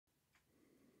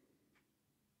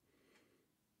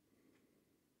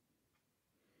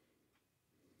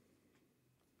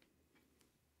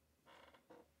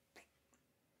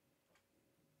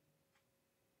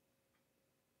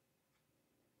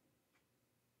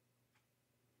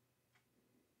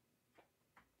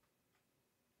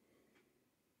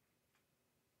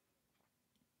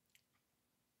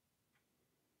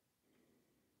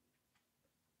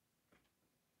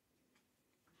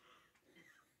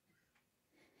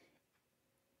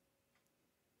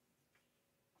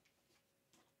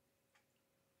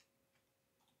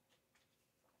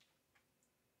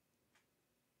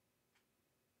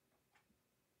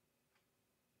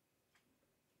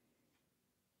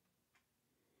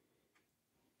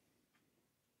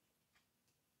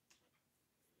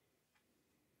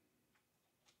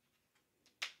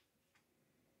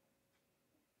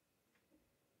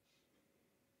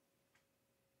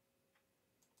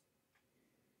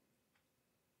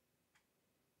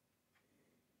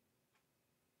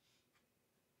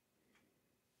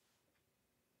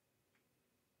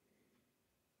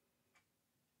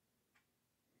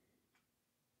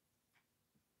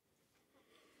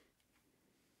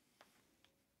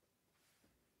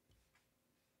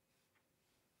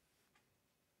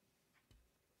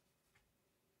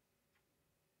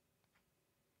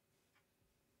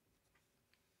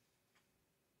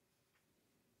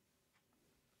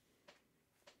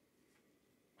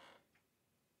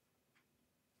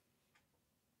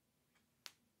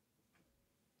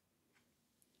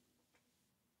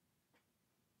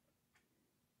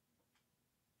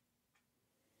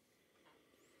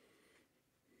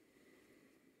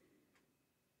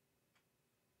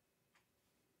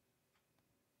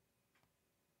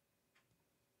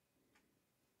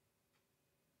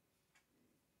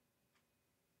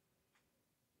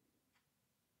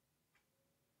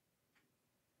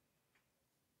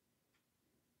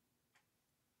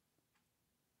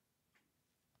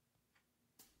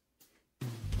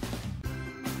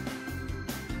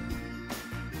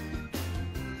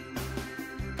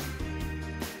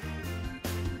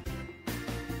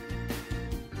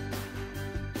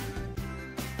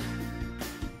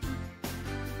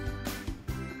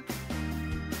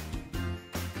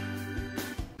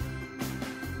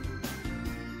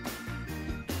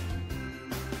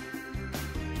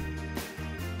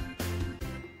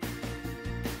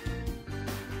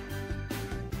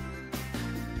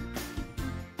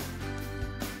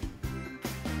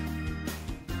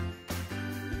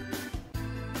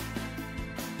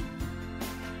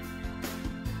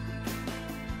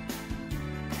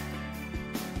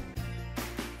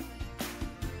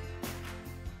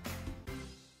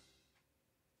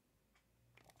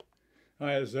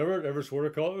Hi, this is Everett, Everett's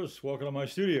Watercolors. Welcome to my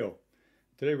studio.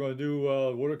 Today we're going to do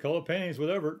watercolor paintings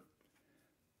with Everett.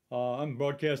 I'm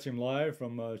broadcasting live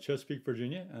from Chesapeake,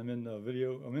 Virginia. I'm in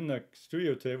the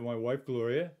studio today with my wife,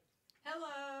 Gloria.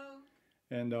 Hello.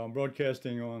 And I'm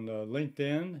broadcasting on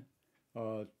LinkedIn,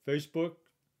 Facebook,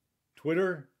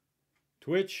 Twitter,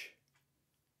 Twitch,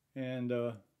 and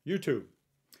YouTube.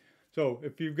 So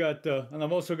if you've got, and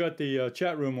I've also got the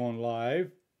chat room on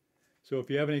live. So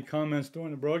if you have any comments during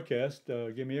the broadcast,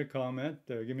 give me a comment,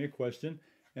 give me a question,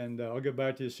 and I'll get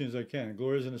back to you as soon as I can.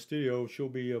 Gloria's in the studio. She'll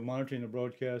be monitoring the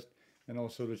broadcast and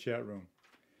also the chat room.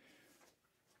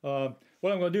 What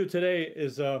I'm going to do today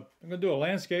is I'm going to do a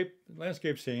landscape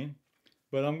scene,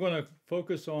 but I'm going to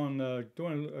focus on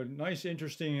doing a nice,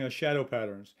 interesting shadow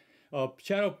patterns.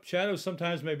 Shadows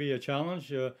sometimes may be a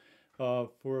challenge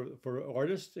for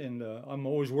artists, and I'm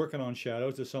always working on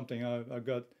shadows. It's something I've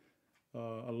got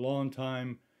a long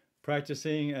time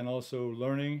practicing and also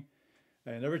learning,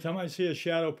 and every time I see a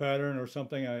shadow pattern or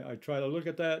something, I try to look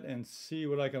at that and see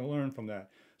what I can learn from that.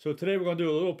 So today we're going to do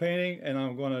a little painting, and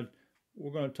we're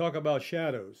going to talk about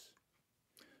shadows.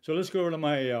 So let's go over to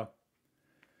my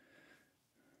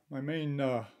my main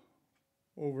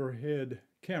overhead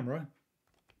camera.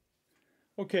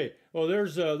 Okay, well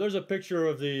there's a picture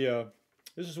of the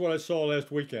this is what I saw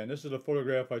last weekend. This is a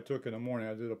photograph I took in the morning.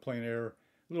 I did a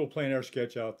little plein air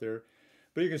sketch out there,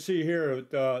 but you can see here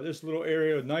this little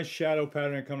area with nice shadow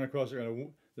pattern coming across there.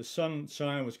 The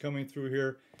sunshine was coming through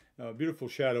here, beautiful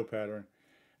shadow pattern,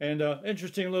 and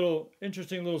interesting little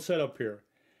setup here.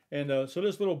 And so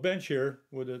this little bench here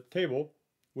with a table,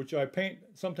 which I paint.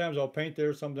 Sometimes I'll paint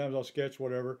there, sometimes I'll sketch,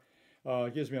 whatever.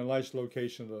 It gives me a nice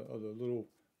location of the little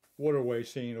waterway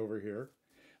scene over here.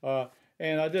 And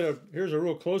here's a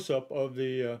real close up of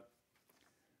the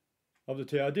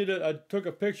tail. I took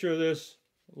a picture of this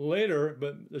later,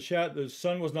 but the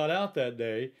sun was not out that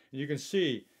day. You can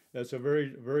see that's a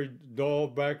very dull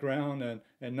background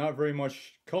and not very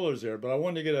much colors there. But I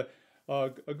wanted to get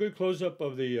a good close up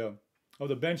of the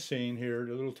bench scene here,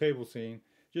 the little table scene,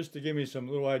 just to give me some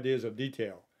little ideas of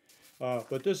detail.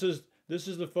 But this is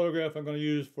the photograph I'm going to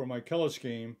use for my color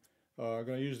scheme. I'm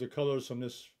going to use the colors from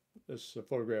this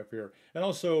photograph here, and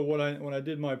also when I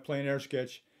did my plein air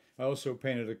sketch, I also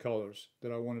painted the colors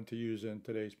that I wanted to use in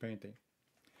today's painting.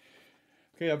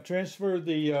 Okay, I've transferred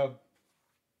the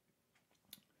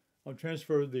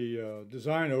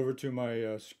design over to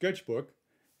my sketchbook,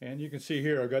 and you can see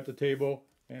here I've got the table,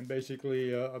 and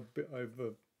basically I've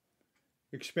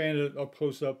expanded it up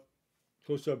close up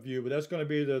view, but that's going to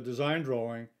be the design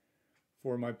drawing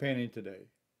for my painting today.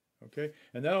 Okay,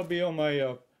 and that'll be on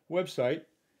my website,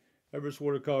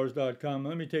 everettswatercolors.com.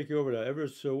 Let me take you over to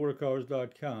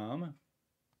everettswatercolors.com.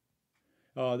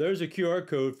 There's a QR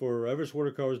code for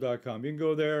everettswatercolors.com. You can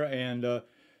go there and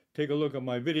take a look at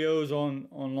my videos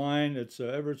online. It's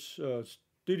Everett's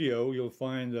Studio. You'll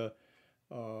find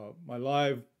my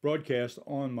live broadcast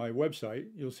on my website.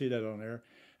 You'll see that on there.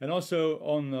 And also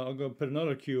I'm going to put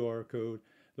another QR code.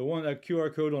 That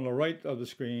QR code on the right of the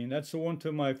screen, that's the one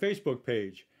to my Facebook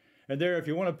page. And there, if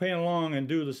you want to paint along and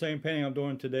do the same painting I'm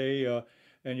doing today,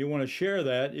 and you want to share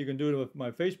that, you can do it with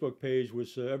my Facebook page,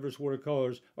 which is Everett's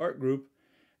Watercolors Art Group,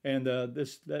 and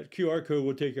that QR code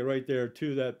will take you right there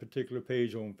to that particular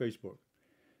page on Facebook.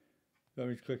 Let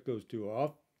me click those two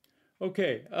off.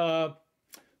 Okay,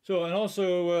 so and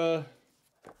also,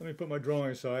 let me put my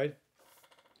drawing aside.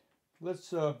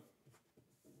 Let's, what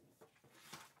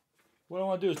I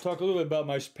want to do is talk a little bit about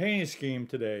my painting scheme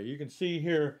today. You can see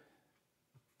here,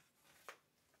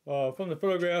 from the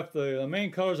photograph, the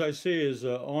main colors I see is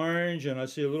orange, and I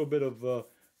see a little bit of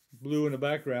blue in the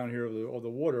background here of the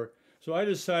water. So I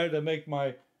decided to make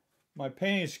my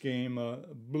painting scheme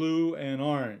blue and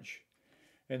orange.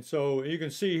 And so you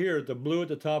can see here the blue at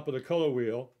the top of the color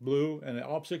wheel, blue, and the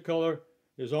opposite color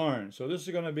is orange. So this is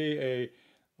going to be a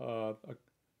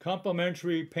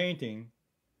complementary painting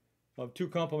of two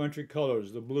complementary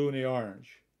colors, the blue and the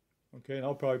orange. Okay, and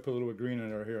I'll probably put a little bit green in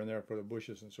there here and there for the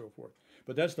bushes and so forth.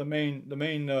 But that's the main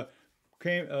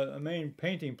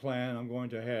painting plan I'm going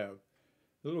to have.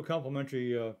 A little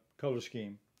complementary color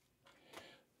scheme.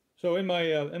 So in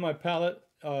my palette,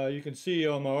 you can see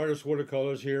on my Artists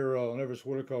Watercolors here on Everett's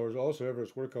Watercolors, also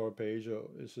Everett's Watercolor page.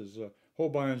 This is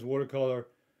Holbein's Watercolor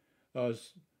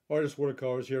Artists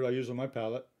Watercolors here I use on my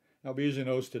palette. I'll be using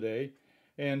those today,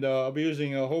 and I'll be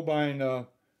using Holbein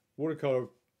watercolor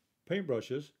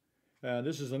paintbrushes.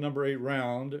 This is the number 8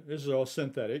 round. This is all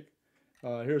synthetic.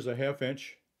 Here's a half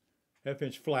inch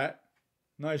flat.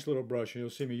 Nice little brush. You'll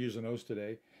see me using those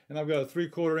today. And I've got a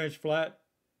 3/4 inch flat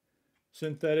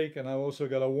synthetic, and I've also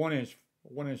got a 1 inch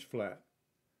flat.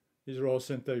 These are all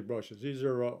synthetic brushes. These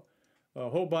are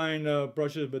Holbein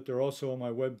brushes, but they're also on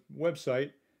my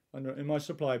website. In my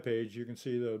supply page, you can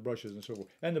see the brushes and so forth.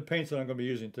 And the paints that I'm going to be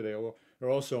using today are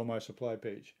also on my supply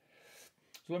page.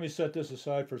 So let me set this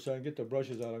aside for a second, get the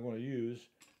brushes out I'm going to use.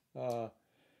 I'm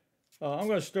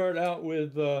going to start out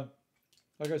with,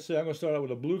 like I said, I'm going to start out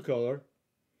with a blue color.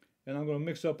 And I'm going to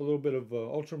mix up a little bit of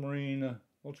ultramarine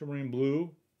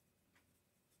blue,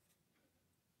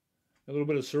 a little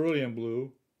bit of cerulean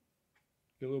blue,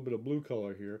 get a little bit of blue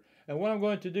color here. And what I'm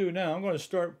going to do now, I'm going to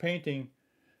start painting.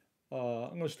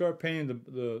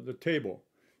 The table.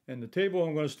 And the table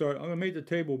I'm going to make the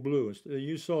table blue.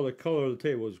 You saw the color of the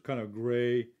table is kind of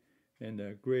gray and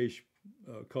a grayish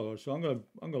color. So I'm going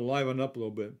to liven up a little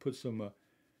bit, put some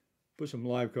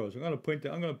live colors. I'm going to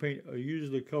paint use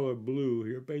the color blue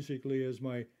here basically as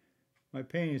my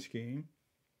painting scheme.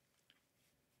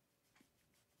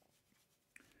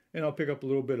 And I'll pick up a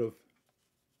little bit of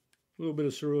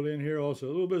cerulean here also,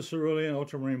 a little bit of cerulean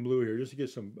ultramarine blue here, just to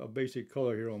get a basic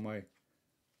color here on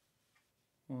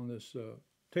this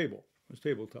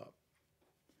tabletop.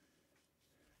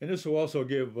 And this will also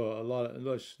give a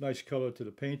nice color to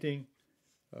the painting.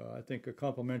 I think a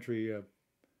complementary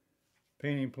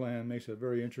painting plan makes it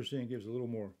very interesting. It gives a little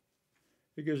more.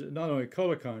 It gives not only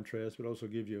color contrast, but also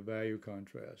gives you a value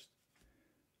contrast.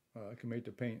 I can make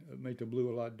the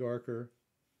blue a lot darker.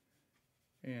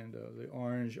 And the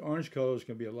orange colors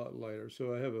can be a lot lighter.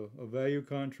 So I have a value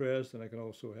contrast, and I can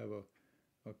also have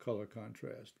a color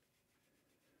contrast.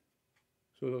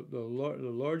 So the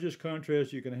largest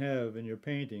contrast you can have in your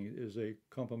painting is a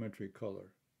complementary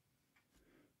color.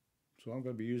 So I'm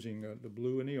going to be using the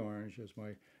blue and the orange as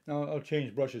my... Now I'll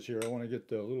change brushes here. I want to get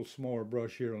the little smaller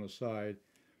brush here on the side,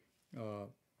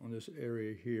 on this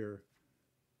area here.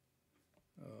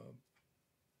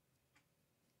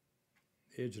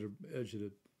 Edge of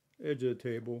the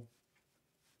table.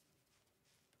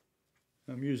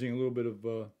 I'm using a little bit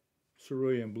of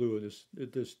cerulean blue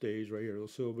at this stage right here.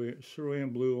 So cerulean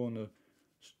blue on the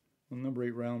number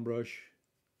 8 round brush.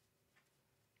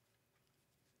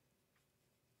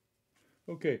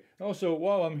 Okay. Also,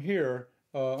 while I'm here,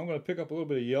 I'm going to pick up a little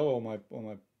bit of yellow on my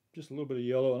just a little bit of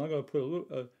yellow, and I'm going to put a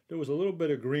little. There was a little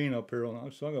bit of green up here,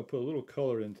 so I'm going to put a little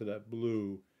color into that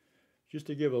blue, just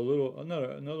to give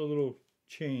another little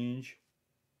change.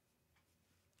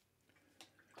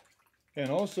 And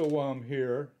also while I'm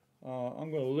here,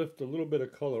 I'm going to lift a little bit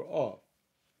of color off.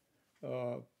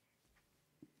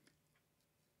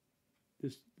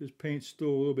 This paint's still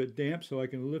a little bit damp, so I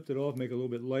can lift it off, make it a little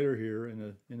bit lighter here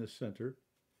in the center.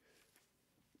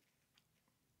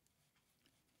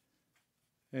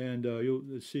 And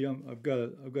you'll see I've got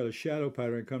a shadow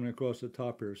pattern coming across the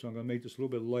top here, so I'm going to make this a little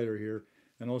bit lighter here,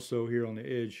 and also here on the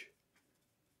edge.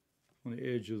 On the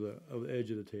edge of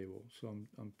the table. So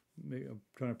I'm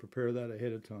trying to prepare that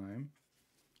ahead of time.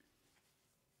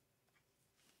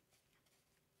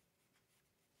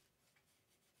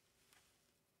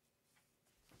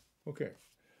 Okay,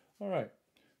 all right.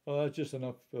 Well, that's just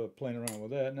enough playing around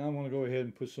with that. Now I'm going to go ahead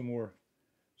and put some more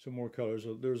colors.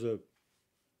 So there's a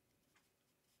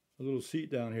little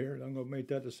seat down here. I'm going to make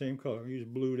that the same color. I'm going to use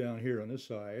blue down here on this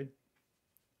side.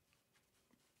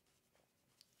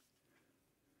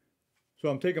 So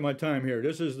I'm taking my time here.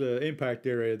 This is the impact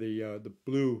area, the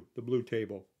blue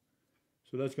table.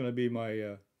 So that's going to be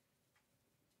my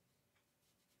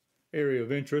area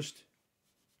of interest.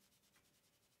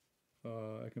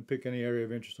 I can pick any area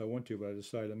of interest I want to, but I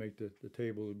decided to make the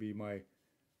table to be my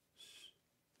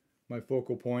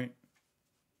focal point.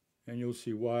 And you'll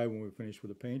see why when we finish with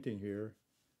the painting here.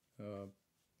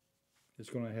 It's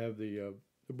going to have the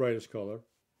brightest color,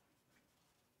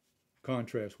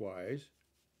 contrast-wise.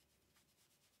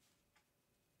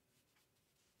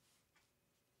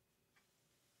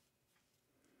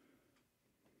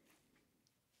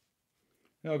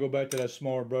 Now I'll go back to that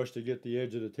smaller brush to get the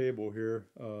edge of the table here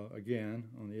again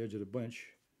on the edge of the bench,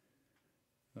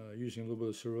 using a little bit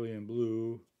of cerulean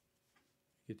blue.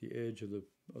 Get the edge of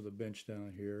the bench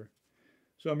down here.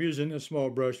 So I'm using this small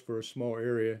brush for a small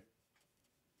area.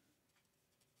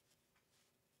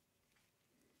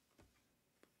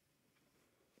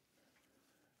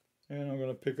 And I'm going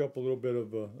to pick up a little bit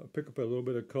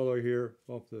of color here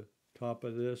off the top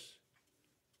of this,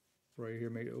 right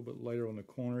here. Make it a little bit lighter on the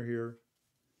corner here.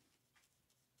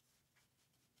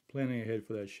 Planning ahead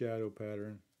for that shadow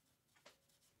pattern.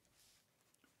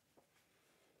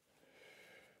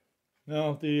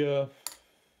 Now I'm going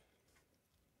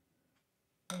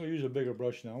to use a bigger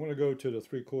brush now. I'm going to go to the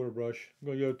 3/4 brush. I'm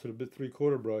going to go to the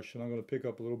 3/4 brush, and I'm going to pick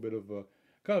up a little bit of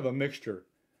kind of a mixture.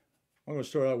 I'm going to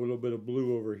start out with a little bit of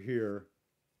blue over here.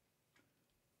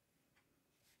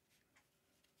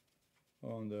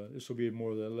 on the, this will be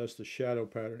more or less the shadow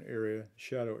pattern area,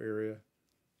 shadow area.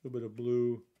 A little bit of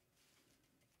blue.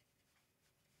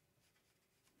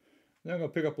 Then I'm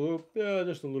going to pick up a little,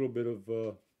 just a little bit of,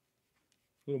 a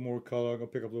little more color. I'm going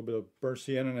to pick up a little bit of burnt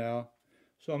sienna now.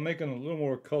 So I'm making a little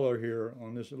more color here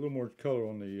on this, a little more color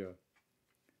on the,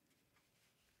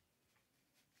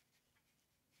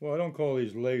 well, I don't call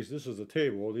these legs. This is the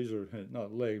table. These are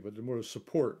not leg, but they're more the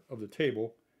support of the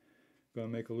table. I'm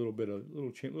going to make a little bit of,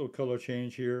 little color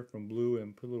change here from blue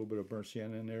and put a little bit of burnt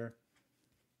sienna in there.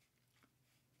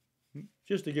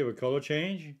 Just to give a color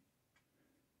change.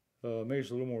 Makes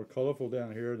it a little more colorful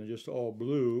down here than just all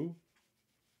blue.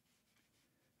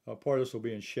 Part of this will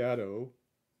be in shadow.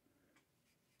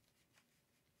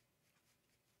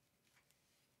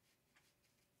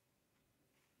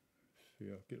 See,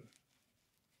 I'll get it.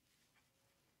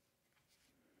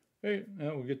 Hey,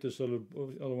 now we'll get this other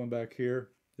one back here.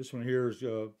 This one here is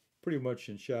pretty much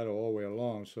in shadow all the way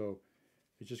along, so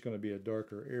it's just going to be a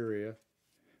darker area.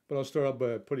 But I'll start out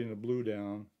by putting the blue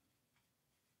down.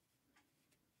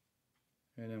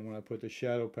 And then when I put the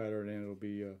shadow pattern in, it'll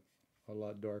be a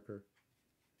lot darker.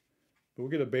 But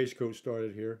we'll get a base coat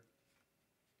started here.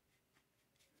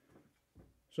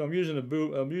 So I'm using the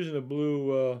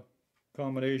blue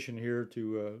combination here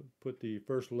to put the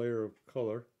first layer of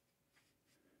color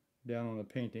down on the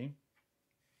painting.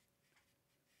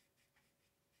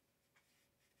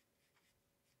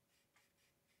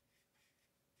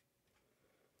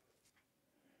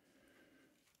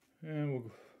 And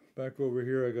we'll back over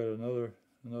here. I got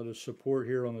another support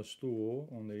here on the stool,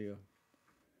 on the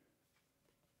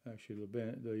actually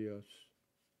the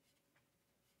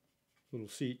little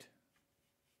seat,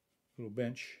 little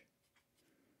bench.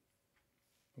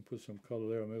 I'll put some color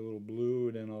there. I'll make a little blue,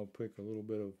 and then I'll pick a little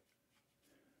bit of.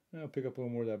 I'll pick up a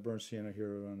little more of that burnt sienna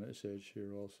here on this edge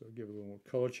here also. Give it a little more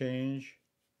color change.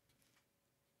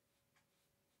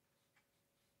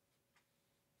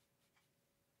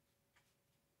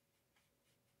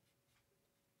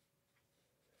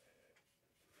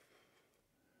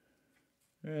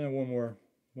 And one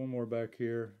more back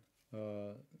here.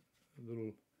 A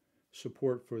little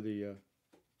support for the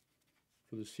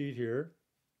seat here.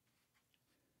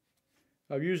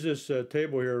 I've used this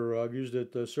table here. I've used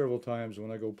it several times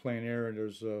when I go plein air, and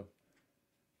there's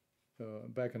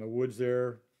back in the woods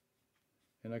there,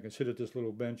 and I can sit at this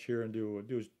little bench here and do.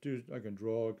 I can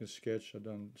draw, I can sketch. I've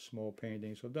done small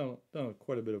paintings. So I've done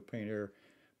quite a bit of plein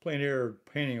air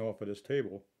painting off of this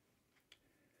table.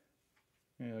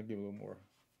 And I'll give a little more,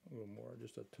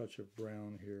 just a touch of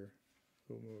brown here,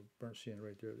 a little more burnt sienna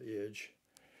right there at the edge.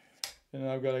 And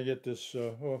I've got to get this.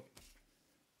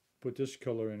 Put this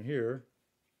color in here.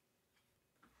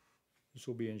 This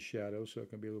will be in shadow, so it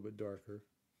can be a little bit darker.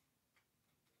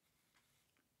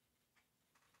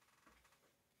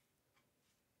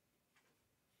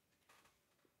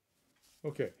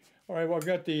 Okay. All right. Well, I've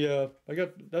got the.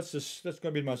 That's going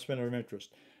to be my center of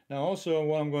interest. Now, also,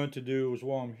 what I'm going to do is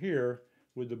while I'm here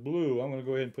with the blue, I'm going to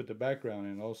go ahead and put the background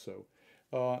in also.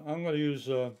 I'm going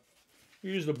to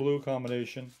use the blue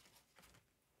combination,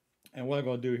 and what I'm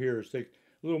going to do here is take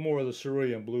a little more of the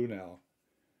cerulean blue now.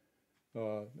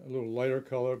 A little lighter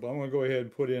color, but I'm going to go ahead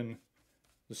and put in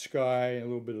the sky and a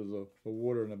little bit of the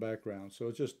water in the background. So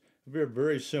it's just a very,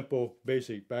 very simple,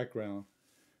 basic background.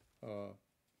 Not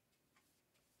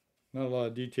a lot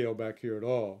of detail back here at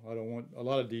all. I don't want a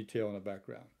lot of detail in the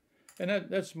background. And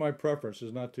that's my preference,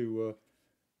 is not to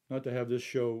have this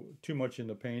show too much in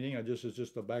the painting. It's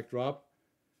just a backdrop.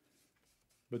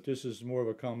 But this is more of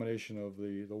a combination of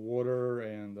the water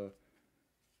and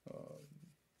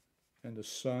the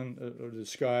sun, or the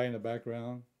sky in the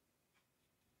background.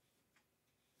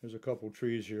 There's a couple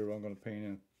trees here I'm going to paint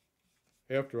in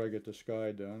after I get the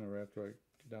sky done, or after I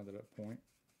get down to that point.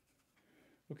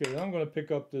 Okay, now I'm going to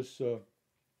pick up this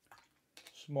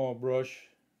small brush.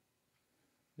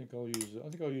 I think I'll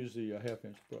use the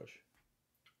half-inch brush.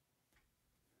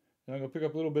 And I'm going to pick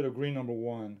up a little bit of green number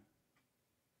 1.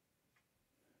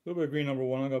 A little bit of green number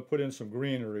 1. I'm going to put in some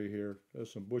greenery here.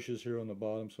 There's some bushes here on the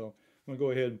bottom, so I'm going to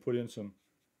go ahead and put in some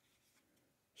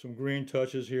green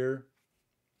touches here.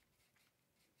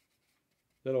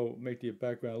 That'll make the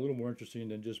background a little more interesting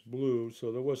than just blue.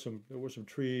 So there were some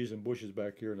trees and bushes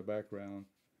back here in the background,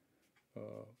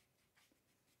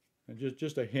 and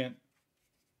just a hint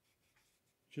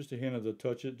of the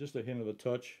touch. Just a hint of the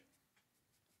touch.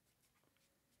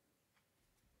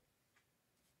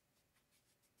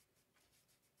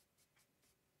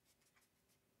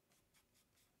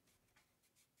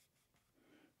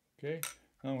 Okay,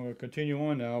 I'm going to continue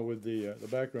on now with the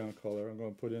background color. I'm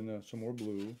going to put in some more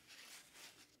blue.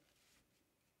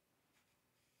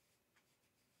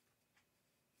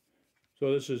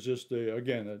 So this is just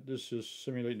again, this is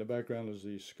simulating the background is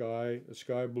the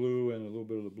sky blue and a little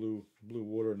bit of the blue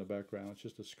water in the background. It's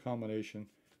just this combination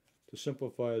to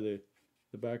simplify the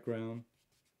background.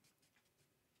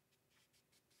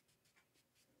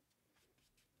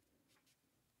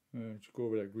 Let's go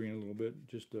over that green a little bit.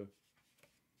 Just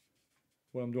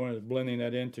what I'm doing is blending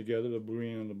that in together, the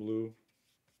green and the blue.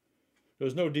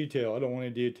 There's no detail. I don't want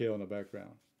any detail in the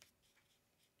background.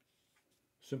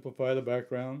 Simplify the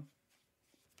background.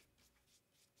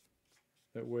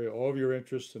 That way all of your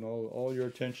interest and all your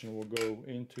attention will go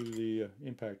into the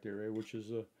impact area, which is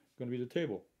going to be the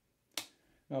table.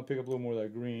 Now I'll pick up a little more of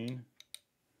that green,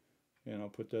 and I'll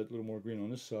put that little more green on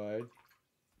this side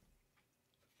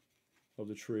of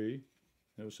the tree.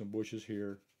 There's some bushes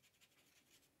here.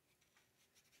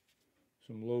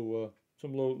 Some little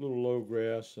low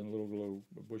grass and little low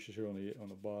bushes here on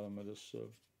the bottom of this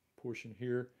portion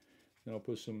here. Then I'll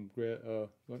put some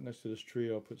next to this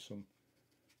tree. I'll put some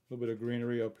little bit of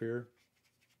greenery up here.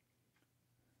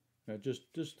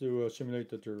 Just to simulate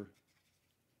that there are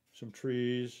some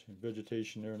trees and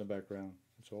vegetation there in the background.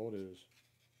 That's all it is.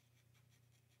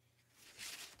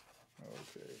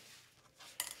 Okay.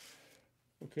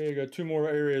 Okay, I got two more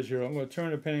areas here. I'm going to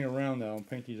turn the painting around now and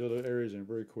paint these other areas in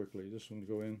very quickly. This one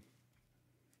go in.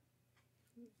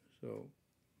 So,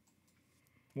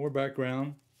 more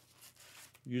background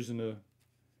using the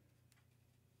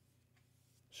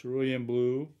Cerulean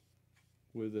Blue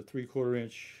with a 3/4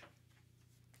 inch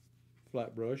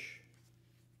flat brush.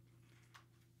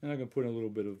 And I can put in a little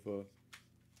bit of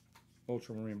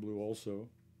Ultramarine Blue also.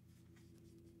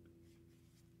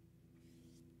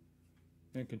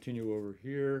 And continue over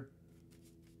here.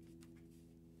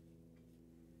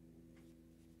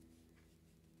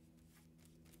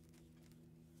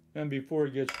 And before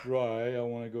it gets dry, I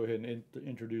want to go ahead and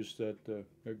introduce that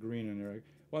green in there.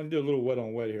 Well, I'm going to do a little wet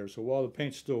on wet here. So while the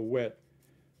paint's still wet,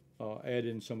 add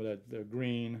in some of that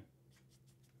green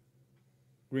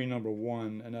number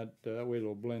 1, and that way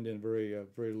it'll blend in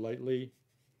very lightly,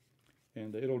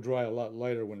 and it'll dry a lot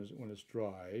lighter when it's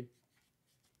dry.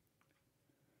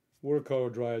 Watercolor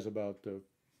dries about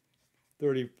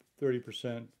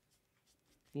 30%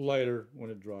 lighter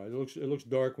when it dries. It looks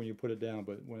dark when you put it down,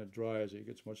 but when it dries, it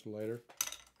gets much lighter.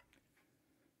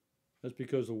 That's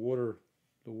because the water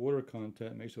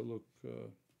content makes it look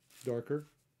darker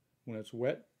when it's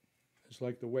wet. It's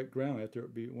like the wet ground.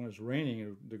 When it's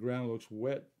raining, the ground looks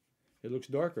wet. It looks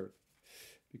darker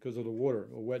because of the water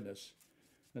or wetness.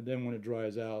 And then when it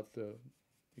dries out,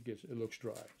 it looks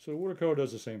dry. So the watercolor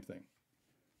does the same thing.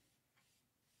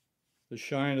 The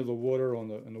shine of the water on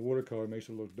the watercolor makes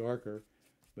it look darker,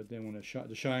 but then when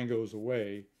the shine goes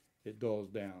away, it dulls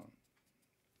down.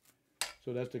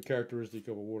 So that's the characteristic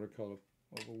of a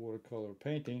watercolor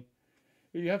painting.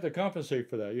 You have to compensate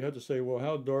for that. You have to say, well,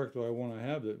 how dark do I want to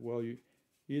have it? Well, you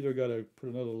either got to put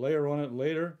another layer on it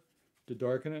later to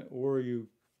darken it, or you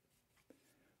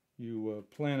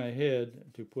plan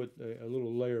ahead to put a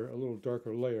little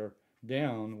darker layer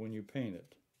down when you paint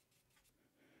it.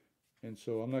 And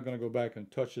so I'm not going to go back and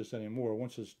touch this anymore.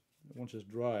 Once it's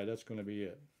dry, that's going to be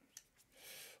it.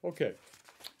 Okay,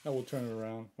 now we'll turn it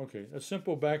around. Okay, a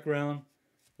simple background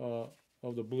of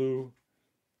the blue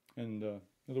and a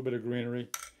little bit of greenery.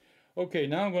 Okay,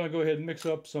 now I'm going to go ahead and mix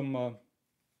up some. Now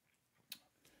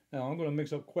I'm going to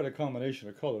mix up quite a combination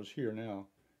of colors here now.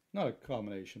 Not a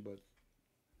combination, but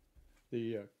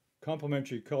the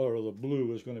complementary color of the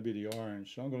blue is going to be the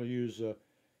orange. So I'm going to use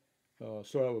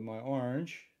start out with my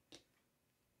orange.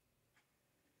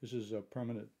 This is a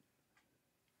permanent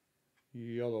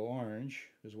yellow orange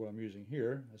is what I'm using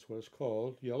here. That's what it's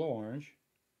called, yellow orange.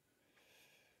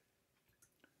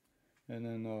 And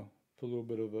then put a little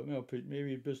bit of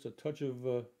maybe just a touch of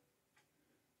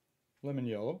lemon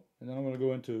yellow. And then I'm going to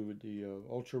go into the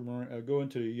ultramarine. Go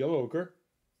into the yellow ochre.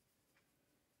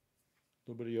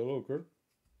 A little bit of yellow ochre.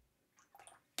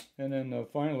 And then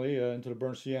finally into the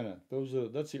burnt sienna.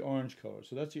 That's the orange color.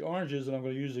 So that's the oranges that I'm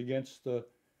going to use against the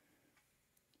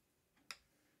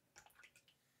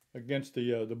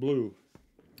blue.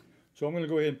 So I'm going to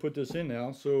go ahead and put this in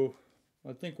now. So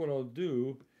I think what I'll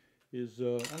do is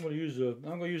I'm going to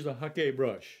use the Hake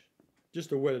brush just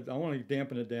to wet it. I want to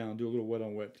dampen it down, do a little wet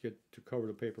on wet to cover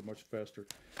the paper much faster.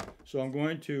 So I'm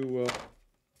going to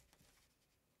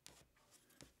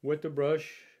wet the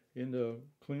brush in the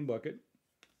clean bucket,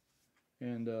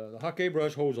 and the Hake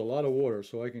brush holds a lot of water,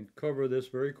 so I can cover this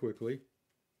very quickly.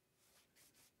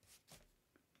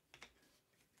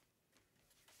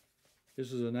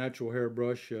 This is a natural hair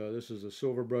brush. This is a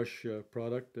silver brush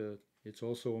product. It's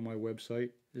also on my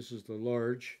website. This is the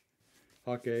large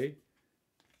Hake.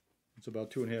 It's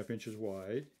about 2.5 inches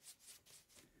wide.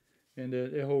 and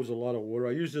it holds a lot of water.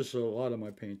 I use this a lot of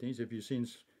my paintings. If you've seen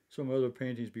some other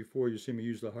paintings before, you see me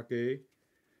use the Hake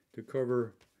to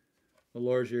cover a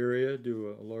large area,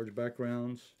 do large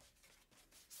backgrounds.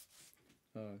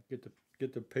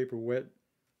 Get the paper wet.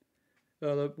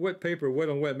 The wet paper, wet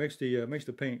on wet, makes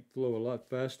the paint flow a lot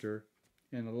faster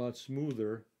and a lot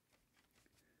smoother,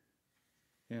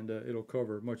 and it'll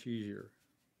cover much easier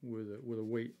with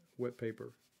a wet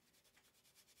paper.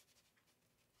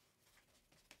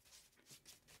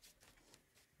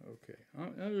 Okay,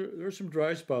 there's some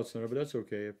dry spots there, but that's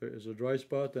okay. If there's a dry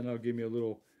spot, then that'll give me a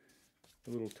little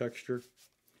texture.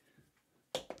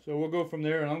 So we'll go from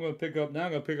there, and I'm going to pick up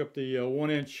the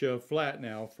 1-inch flat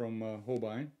now from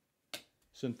Holbein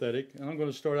synthetic, and I'm going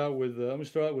to start out with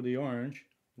the orange,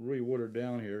 really watered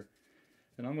down here,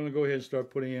 and I'm going to go ahead and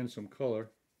start putting in some color.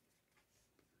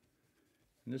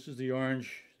 And this is the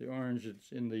orange. The orange,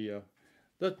 it's in the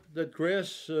that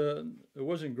grass. It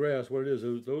wasn't grass. What it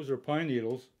is? Those are pine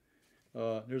needles.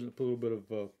 There's a little bit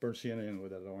of burnt sienna in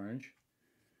with that orange.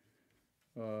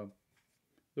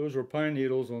 Those were pine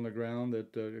needles on the ground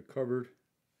that covered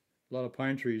a lot of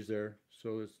pine trees there.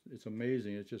 So it's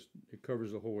amazing. It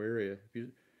covers the whole area.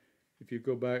 If you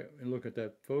go back and look at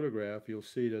that photograph, you'll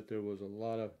see that there was a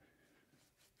lot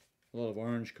of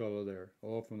orange color there,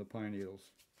 all from the pine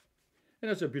needles. And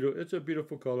it's a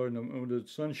beautiful color, and when the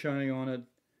sun's shining on it,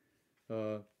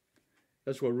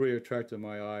 that's what really attracted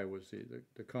my eye, was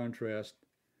the contrast,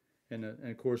 and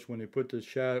of course when you put the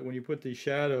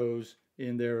shadows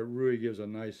in there, it really gives a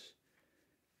nice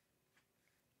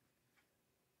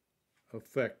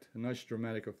effect, a nice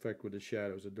dramatic effect with the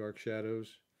shadows, the dark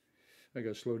shadows. I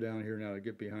got to slow down here now to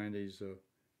get behind these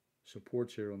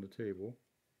supports here on the table,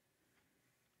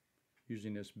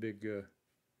 using this big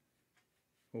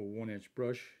 1-inch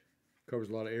brush. Covers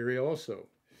a lot of area also.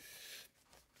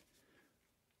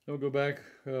 I'll go back,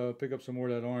 pick up some more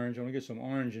of that orange. I'm going to get some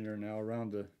orange in there now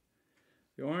around the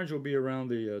orange will be around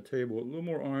the table, a little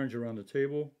more orange around the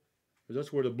table, because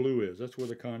that's where the blue is, that's where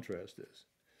the contrast is.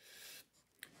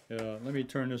 Let me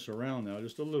turn this around now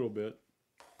just a little bit.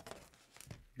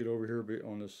 Get over here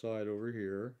on this side over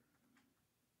here.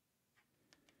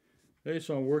 Okay,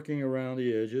 so I'm working around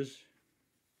the edges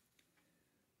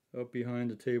up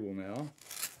behind the table now,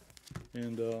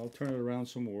 and I'll turn it around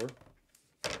some more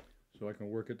so I can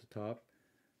work at the top.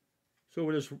 So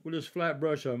with this flat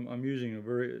brush, I'm using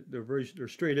they're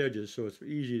straight edges, so it's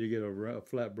easy to get a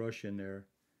flat brush in there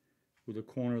with the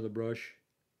corner of the brush.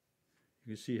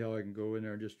 You can see how I can go in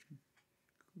there and just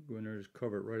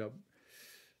cover it right up,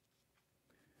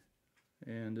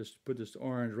 and just put this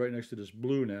orange right next to this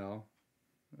blue now.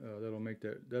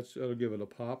 That'll give it a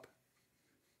pop,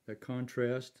 that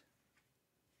contrast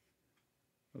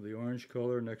of the orange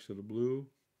color next to the blue.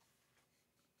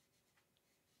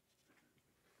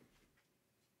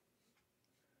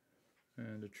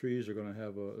 And the trees are going to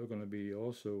have they're going to be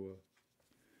also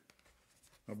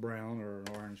a brown or an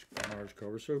orange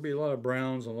cover. So there'll be a lot of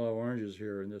browns and a lot of oranges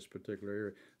here in this particular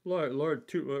area.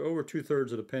 Over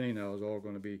 2/3 of the painting now is all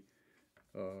going to be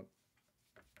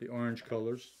the orange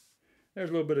colors. There's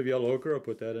a little bit of yellow ochre. I'll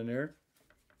put that in there.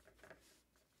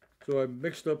 So I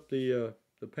mixed up the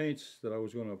paints that I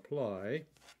was going to apply,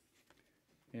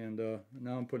 and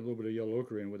now I'm putting a little bit of yellow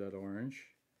ochre in with that orange.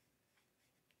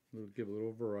 Give a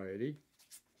little variety.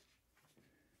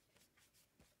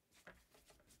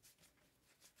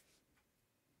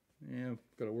 And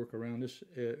I've got to work around this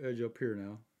edge up here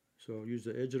now. So use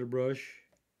the edge of the brush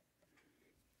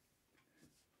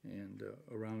and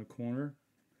around the corner.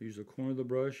 Use the corner of the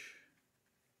brush.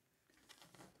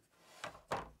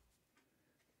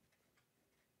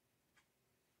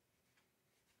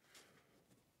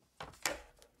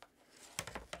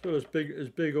 So this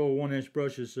big old 1-inch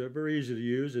brush is very easy to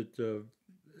use.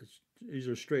 These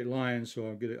are straight lines,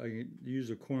 so I can use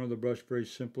the corner of the brush very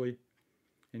simply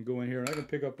and go in here. And I can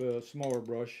pick up a smaller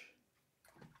brush.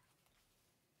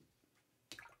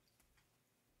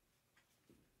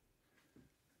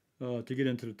 To get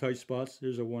into the tight spots. I'll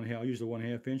use the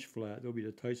 1/2 inch flat. There'll be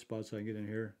the tight spots I can get in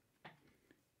here,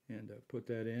 and put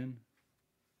that in.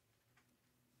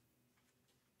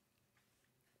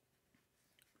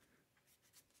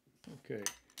 Okay,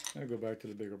 I'll go back to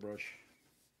the bigger brush.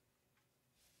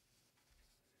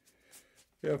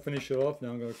 Yeah, I'll finish it off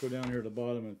now. I'm going to go down here at the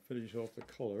bottom and finish off the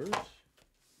colors.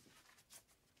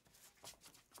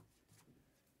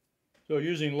 So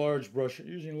using large brush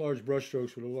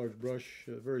strokes with a large brush,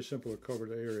 very simple to cover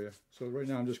the area. So right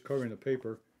now I'm just covering the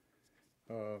paper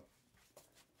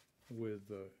with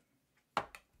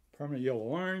permanent yellow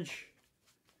orange,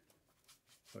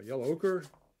 yellow ochre,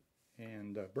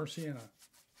 and burnt sienna.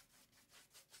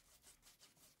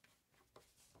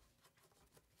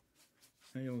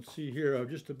 And you'll see here, I've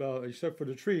just about, except for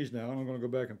the trees now, I'm going to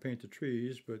go back and paint the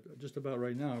trees, but just about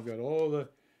right now I've got all the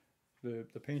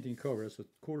painting covered. It's a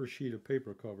quarter sheet of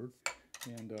paper covered.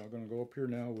 And I'm going to go up here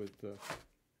now with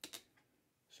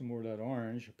some more of that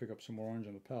orange. I'll pick up some more orange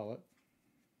on the palette.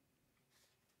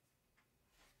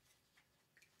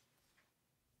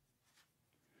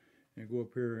 And go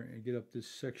up here and get up this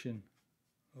section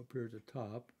up here at the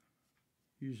top,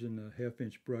 using a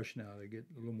 1/2-inch brush now to get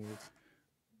a little more,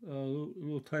 a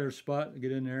little tighter spot to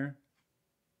get in there.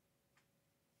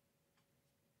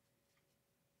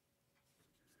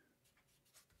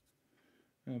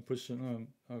 And I'll put some,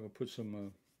 I'm gonna put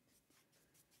some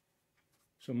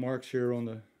marks here on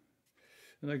the,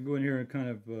 and I can go in here and kind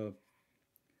of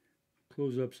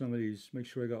close up some of these, make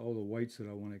sure I got all the whites that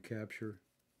I want to capture.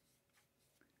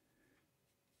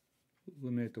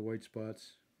 Eliminate the white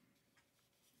spots.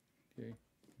 Okay,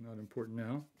 not important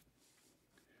now.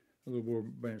 A little more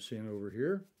burnt sienna over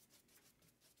here.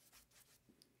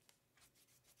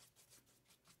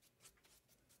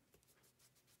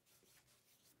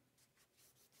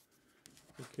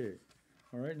 Okay,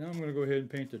 all right, now I'm going to go ahead and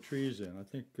paint the trees in. I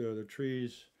think the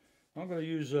trees, I'm going to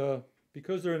use,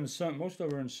 because they're in the sun, most of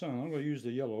them are in the sun, I'm going to use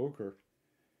the yellow ochre.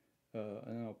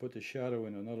 And I'll put the shadow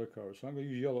in another color. So I'm going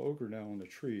to use yellow ochre now on the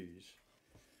trees.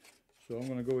 So I'm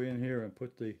going to go in here and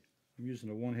put the, I'm using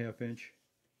a 1/2 inch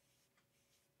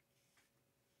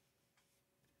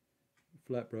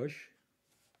flat brush.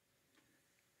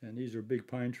 And these are big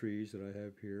pine trees that I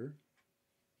have here.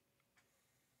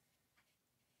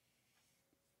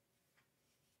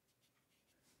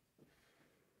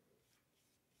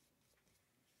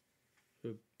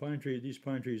 The pine tree, these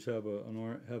pine trees have an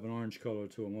orange color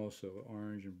to them also,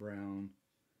 orange and brown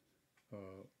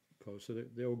color. So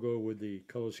they'll go with the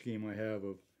color scheme I have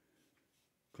of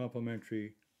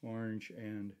complementary, orange,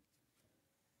 and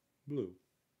blue.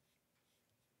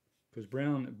 Because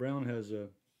brown has a,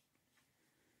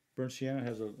 burnt sienna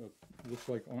has a looks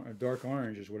like a dark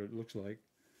orange is what it looks like.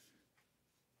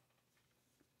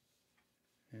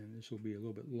 And this will be a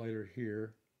little bit lighter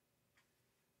here,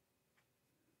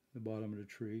 the bottom of the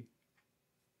tree.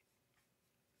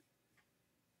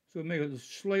 So it makes a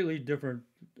slightly different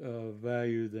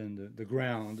value than the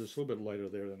ground. It's a little bit lighter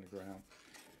there than the ground.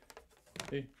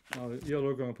 Okay, now the yellow,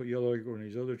 I'm going to put yellow ochre on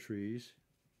these other trees.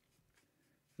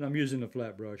 And I'm using the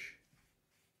flat brush.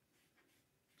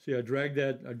 See, I drag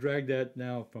that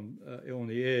now from on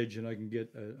the edge, and I can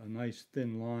get a nice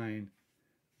thin line,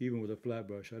 even with a flat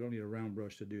brush. I don't need a round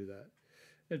brush to do that.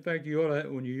 In fact, you ought to,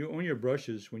 when you on your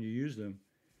brushes, when you use them,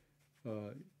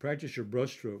 practice your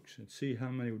brush strokes and see how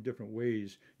many different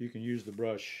ways you can use the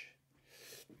brush,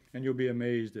 and you'll be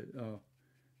amazed at you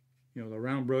know, the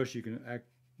round brush you can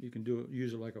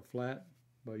use it like a flat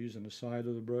by using the side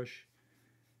of the brush,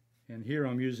 and here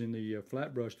I'm using the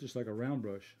flat brush just like a round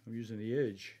brush. I'm using the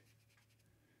edge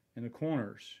and the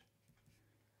corners.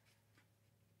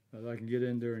 I can get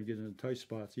in there and get in the tight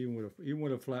spots even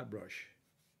with a flat brush.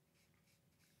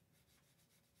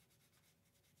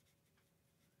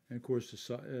 And of course,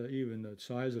 even the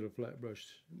size of the flat brush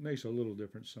makes a little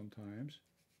difference sometimes.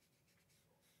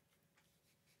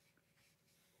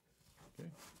 Okay,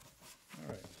 all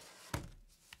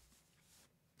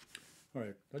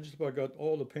right. I just about got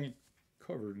all the paint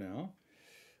covered now.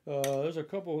 There's a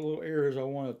couple of little areas I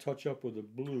want to touch up with the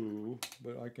blue,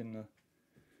 but I can.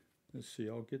 Let's see.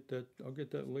 I'll get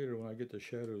that later when I get the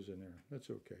shadows in there. That's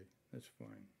okay. That's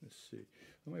fine. Let's see.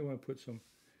 I might want to put some.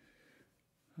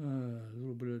 A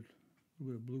little bit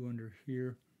of blue under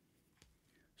here.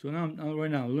 So now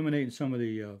right now eliminating some of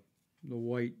the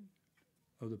white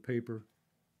of the paper.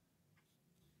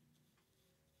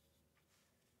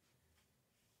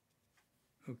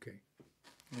 Okay,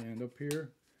 and up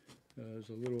here there's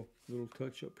a little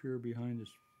touch up here behind this.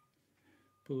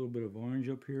 Put a little bit of orange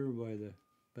up here by the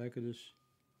back of this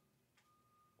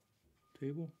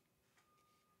table.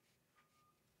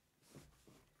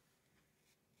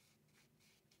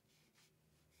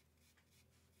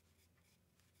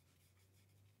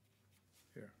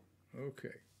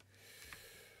 Okay.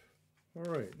 All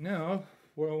right. Now,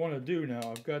 what I want to do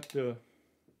now, I've got this.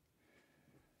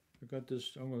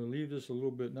 I'm going to leave this a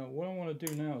little bit. Now, what I want to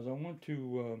do now is I want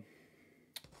to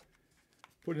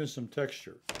put in some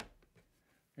texture.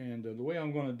 And the way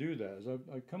I'm going to do that is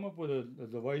I come up with a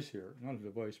device here. Not a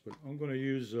device, but I'm going to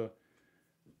use.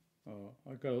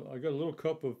 I got a little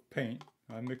cup of paint.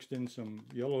 I mixed in some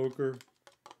yellow ochre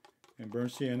and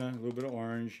burnt sienna, a little bit of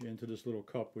orange into this little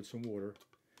cup with some water.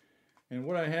 And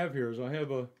what I have here is I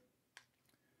have a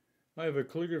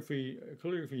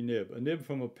calligraphy nib, a nib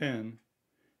from a pen,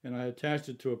 and I attached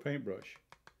it to a paintbrush.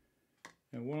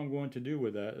 And what I'm going to do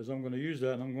with that is I'm going to use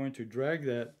that and I'm going to drag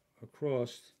that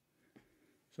across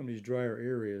some of these drier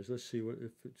areas. Let's see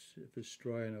if it's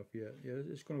dry enough yet. Yeah,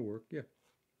 it's going to work. Yeah.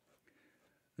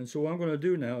 And so what I'm going to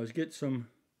do now is get some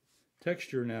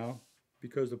texture now,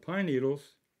 because the pine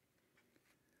needles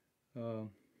there's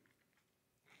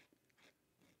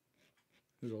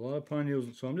a lot of pine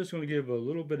needles, so I'm just going to give a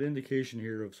little bit of indication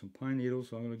here of some pine needles.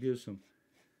 So I'm going to give some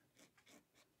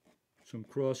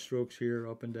cross strokes here,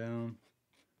 up and down,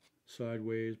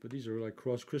 sideways, but these are like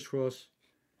crisscross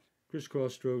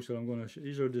strokes that I'm going to,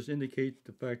 these are just indicate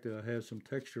the fact that I have some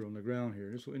texture on the ground here.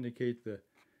 This will indicate the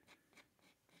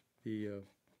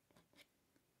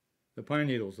pine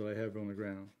needles that I have on the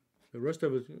ground. The rest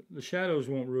of it, the shadows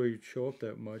won't really show up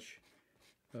that much.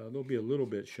 There'll be a little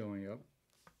bit showing up.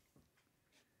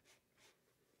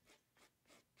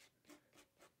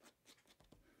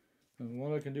 And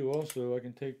what I can do also, I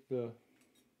can take the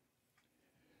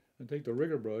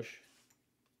rigger brush,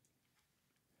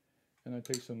 and I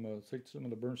take some of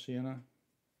the burnt sienna,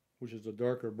 which is a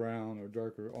darker brown or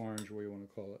darker orange, what you want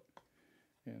to call it,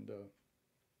 and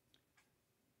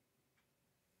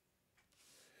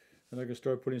I can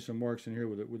start putting some marks in here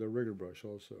with a rigger brush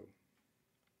also.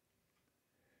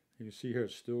 You can see here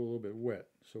it's still a little bit wet,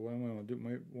 so what I'm going to do,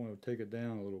 might want to take it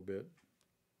down a little bit.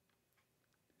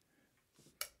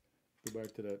 Go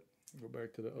back to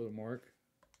the other mark.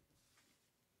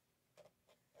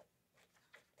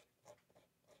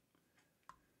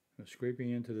 I'm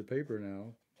scraping into the paper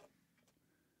now.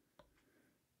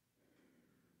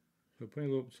 So putting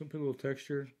a little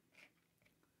texture,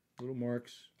 little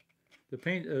marks. The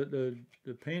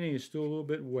painting is still a little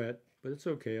bit wet, but it's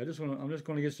okay. I'm just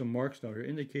going to get some marks now here,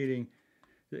 indicating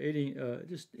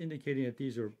just indicating that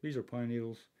these are pine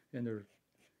needles and they're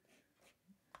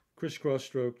crisscross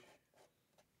stroke.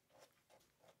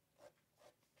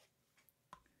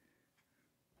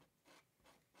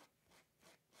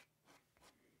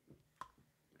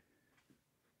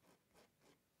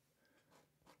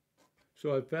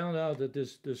 So I found out that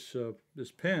this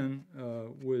pen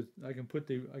I can put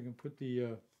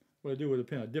what I do with the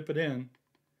pen, I dip it in,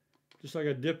 just like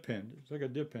a dip pen. It's like a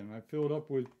dip pen. I fill it up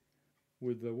with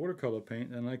the watercolor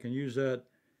paint, and I can use that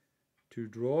to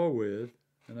draw with,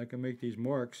 and I can make these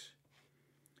marks,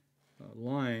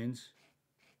 lines,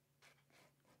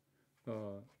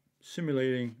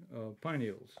 simulating pine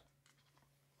needles.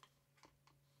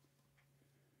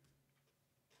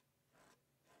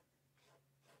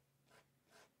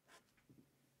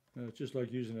 It's just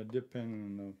like using a dip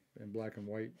pen in black and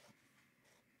white.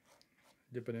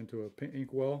 Dip it into a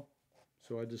inkwell.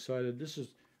 So I decided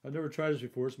I've never tried this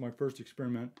before. It's my first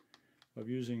experiment of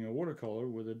using a watercolor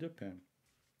with a dip pen.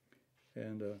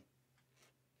 And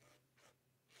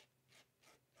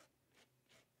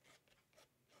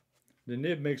the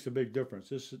nib makes a big difference.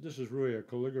 This is really a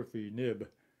calligraphy nib,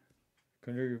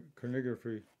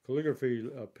 calligraphy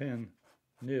pen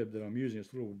nib that I'm using.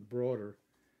 It's a little broader,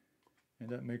 and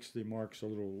that makes the marks a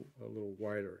little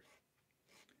wider.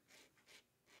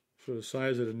 So the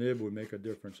size of the nib would make a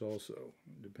difference also,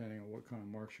 depending on what kind of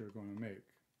marks you're going to make.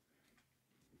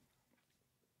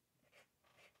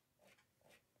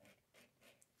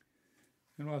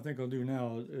 And what I think I'll do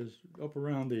now is up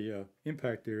around the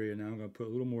impact area. Now I'm going to put a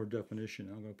little more definition.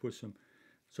 I'm going to put some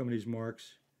of these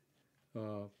marks.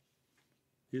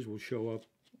 These will show up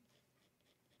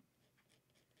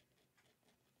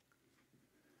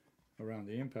around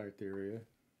the impact area,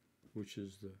 which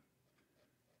is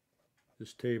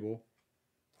this table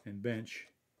and bench.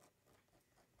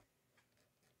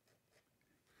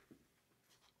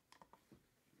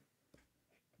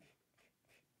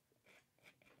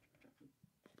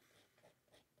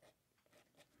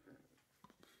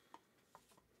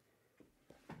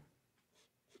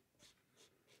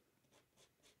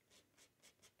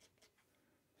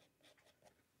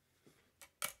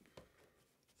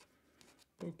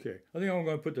 Okay, I think I'm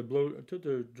going to put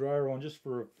the dryer on just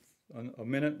for a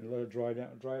minute and let it dry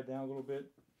it down a little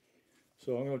bit.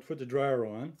 So I'm going to put the dryer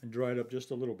on and dry it up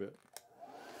just a little bit.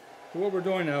 So what we're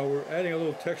doing now, we're adding a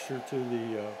little texture to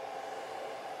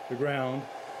the ground,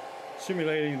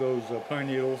 simulating those pine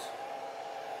needles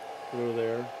that are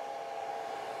there.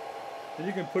 And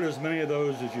you can put as many of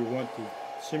those as you want to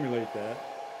simulate that.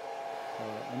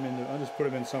 I'll just put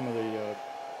them in some of the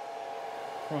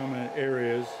prominent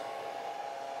areas.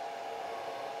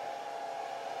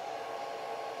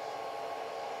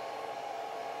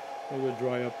 A little bit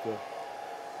dry up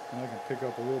and I can pick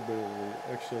up a little bit of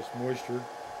the excess moisture.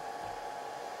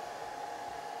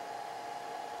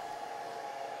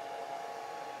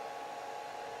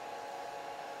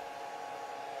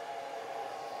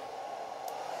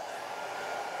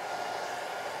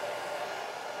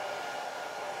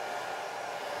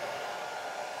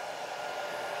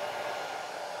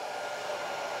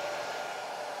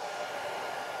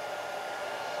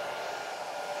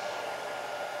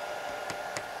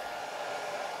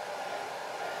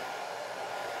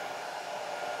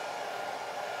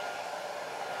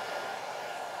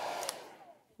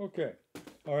 Okay,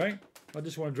 all right. I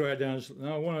just want to dry it down.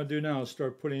 Now what I want to do now is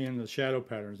start putting in the shadow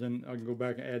patterns. Then I can go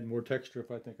back and add more texture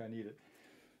if I think I need it.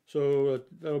 So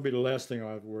that'll be the last thing I'll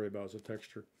have to worry about is the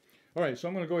texture. All right, so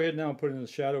I'm going to go ahead now and put in the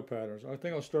shadow patterns. I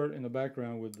think I'll start in the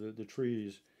background with the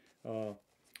trees. I'm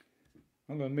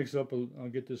going to mix up, I'll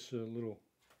get this little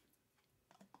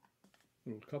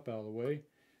cup out of the way.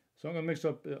 So I'm going to mix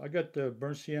up, I got the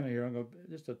burnt sienna here. I'm going to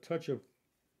just a touch of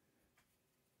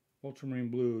ultramarine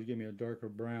blue to give me a darker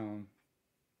brown.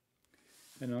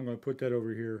 And I'm going to put that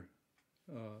over here.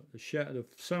 The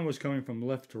sun was coming from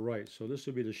left to right, so this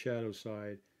would be the shadow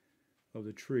side of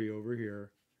the tree over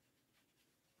here.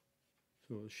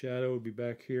 So the shadow would be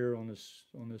back here on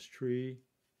this tree.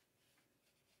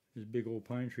 This big old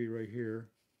pine tree right here.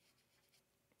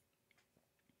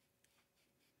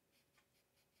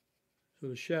 So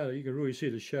the shadow, you can really see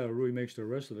the shadow really makes the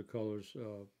rest of the colors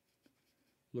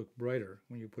look brighter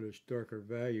when you put a darker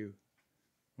value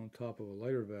on top of a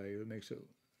lighter value. It makes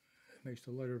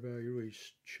the lighter value really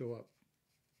show up.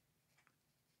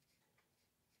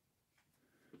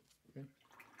 Okay.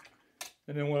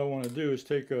 And then what I want to do is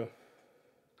take the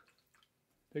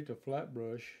flat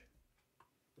brush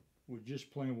with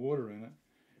just plain water in it,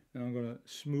 and I'm going to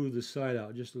smooth the side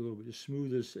out just a little bit. Just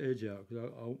smooth this edge out because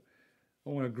I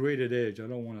want a graded edge. I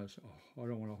don't want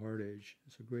a hard edge.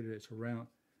 It's a graded edge. It's a round.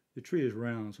 The tree is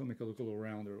round, so I'll make it look a little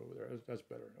rounder over there. That's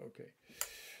better. Okay.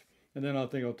 And then I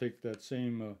think I'll take that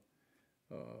same.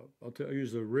 I'll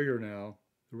use the rigger now,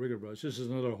 the rigger brush. This is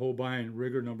another Holbein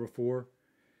rigger number 4,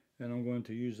 and I'm going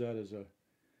to use that as a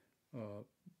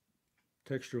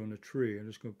texture on the tree. I'm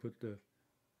just going to put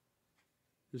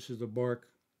this is the bark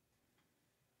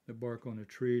on the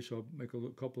tree, so I'll make a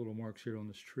couple little marks here on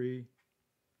this tree.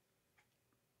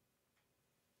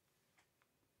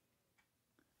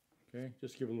 Okay,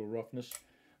 just give it a little roughness.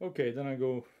 Okay, then I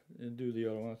go and do the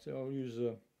other one. I'll use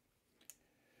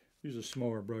a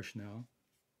smaller brush now.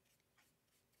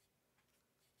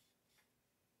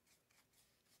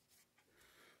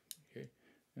 Okay,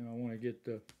 and I want to get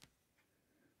the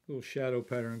little shadow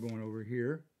pattern going over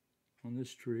here on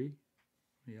this tree,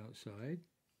 on the outside.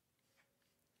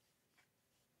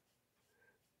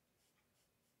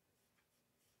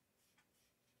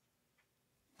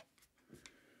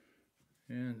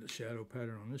 And the shadow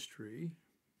pattern on this tree.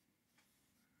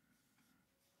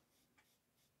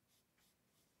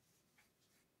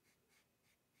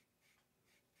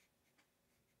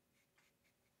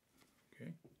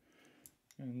 Okay,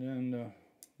 and then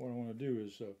what I want to do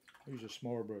is use a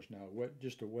smaller brush now,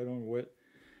 just a wet on wet,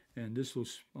 and this will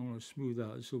I want to smooth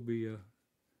out. This will be I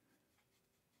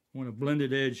want a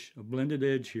blended edge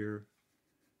here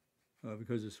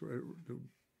because it's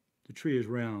the tree is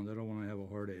round. I don't want to have a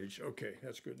hard edge. Okay,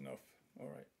 that's good enough. All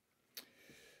right.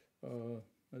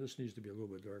 This needs to be a little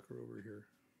bit darker over here.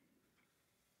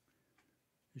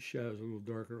 The shadow's a little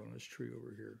darker on this tree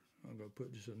over here. I'm going to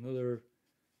put just another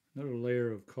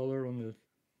layer of color on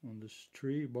this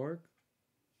tree bark.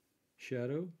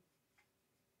 Shadow.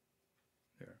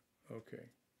 There. Okay.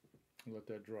 Let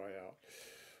that dry out.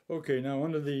 Okay, now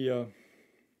under the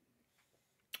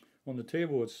on the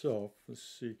table itself, let's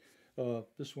see.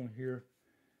 This one here,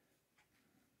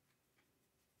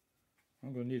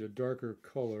 I'm going to need a darker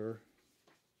color.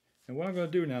 And what I'm going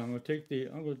to do now, I'm going to take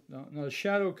now the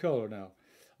shadow color now.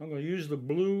 I'm going to use the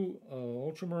blue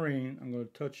ultramarine. I'm going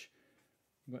to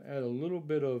add a little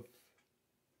bit of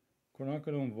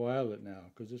quinacridone violet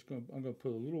now, because I'm going to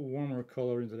put a little warmer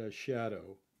color into that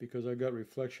shadow because I got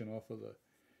reflection off of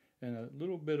and a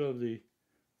little bit of the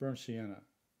burnt sienna.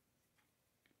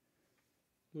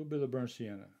 A little bit of burnt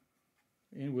sienna.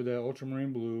 In with that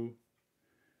ultramarine blue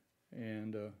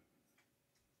and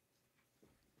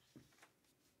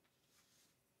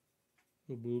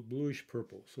bluish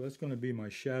purple. So that's going to be my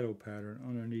shadow pattern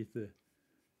underneath the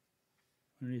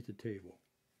table.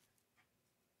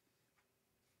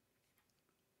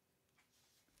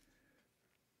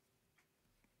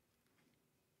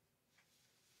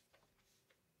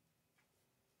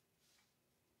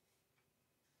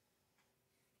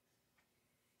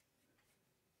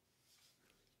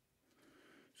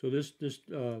 So this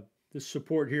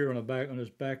support here on this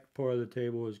back part of the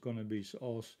table is going to be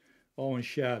all in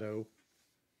shadow.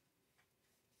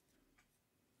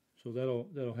 So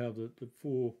that'll have the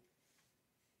full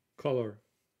color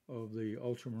of the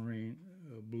ultramarine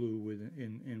blue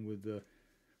with the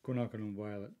quinacridone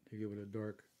violet to give it a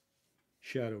dark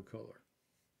shadow color.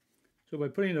 So by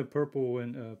putting the purple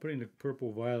and putting the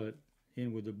purple violet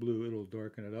in with the blue, it'll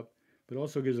darken it up, but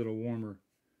also gives it a warmer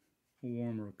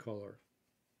color.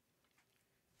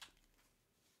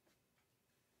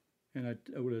 And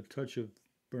with a touch of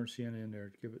burnt sienna in there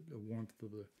to give it the warmth of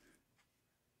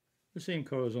the same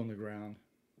colors on the ground.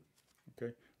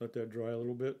 Okay, let that dry a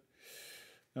little bit.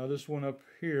 Now this one up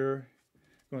here,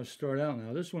 I'm going to start out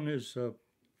now. This one is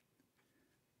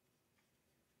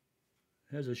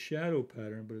has a shadow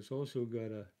pattern, but it's also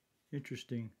got a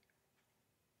interesting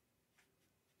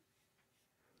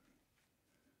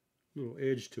little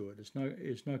edge to it.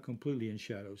 It's not completely in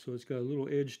shadow, so it's got a little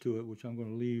edge to it, which I'm going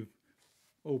to leave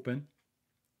open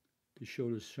to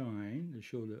show the shine, to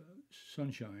show the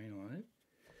sunshine on it.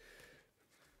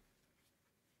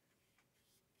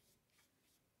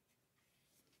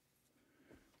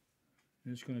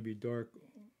 And it's going to be dark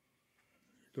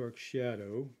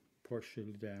shadow,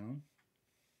 partially down.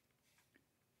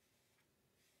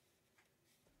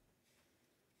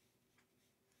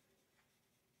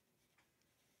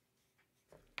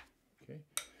 Okay.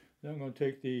 Then I'm going to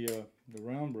take the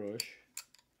round brush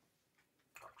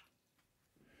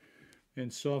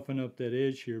and soften up that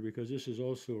edge here, because this is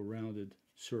also a rounded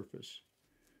surface.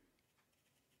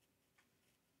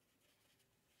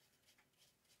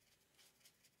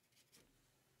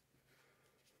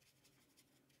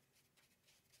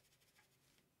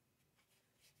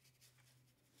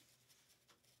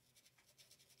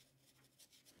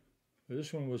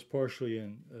 This one was partially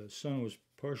in, sun was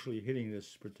partially hitting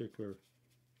this particular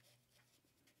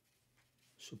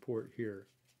support here.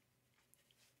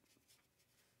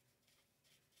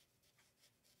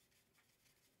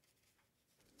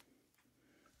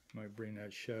 Might bring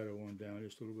that shadow one down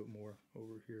just a little bit more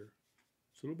over here.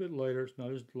 It's a little bit lighter. It's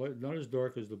not as light, not as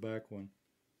dark as the back one.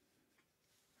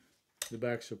 The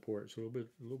back support. It's a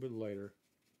little bit lighter.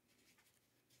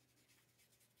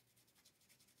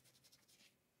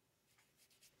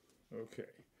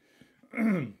 Okay.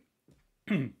 Then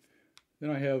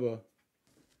I have a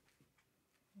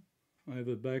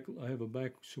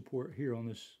back support here on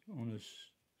the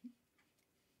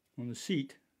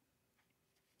seat,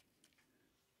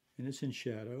 and it's in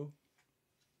shadow.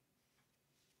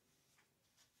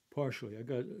 Partially, I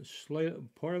got a slight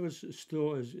part of it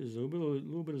still is a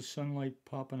little bit of sunlight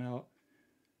popping out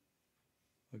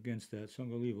against that, so I'm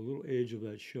going to leave a little edge of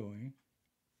that showing.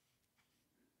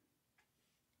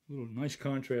 A little nice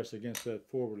contrast against that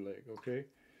forward leg. Okay,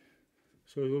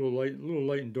 so a little light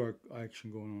and dark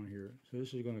action going on here. So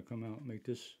this is going to come out and make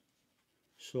this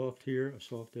soft here, a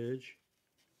soft edge,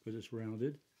 because it's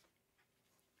rounded.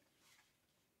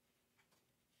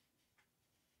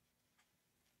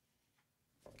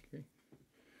 Okay,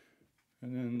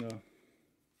 and then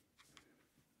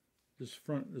this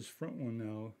front one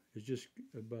now is just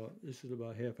about, this is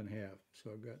about half and half.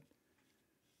 So I've got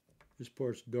this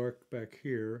part's dark back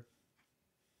here.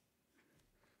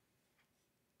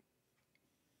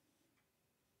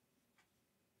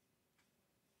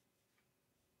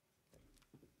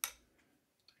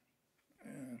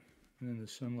 And then the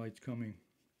sunlight's coming,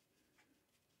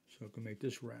 so I can make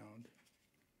this round.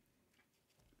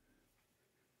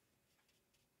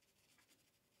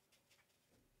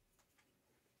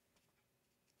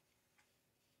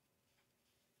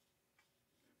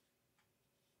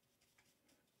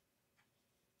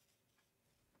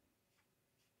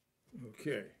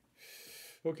 Okay.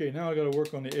 Okay, now I got to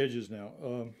work on the edges now.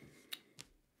 So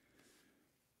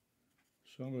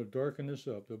I'm going to darken this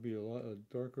up. There'll be a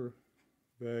darker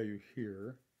value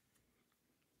here.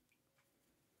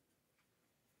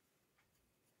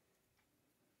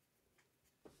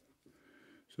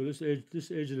 So this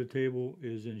edge of the table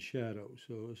is in shadow.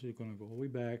 So this is going to go all the way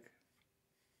back,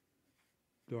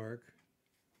 dark.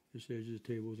 This edge of the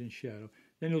table is in shadow.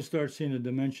 Then you'll start seeing the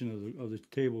dimension of the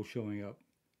table showing up.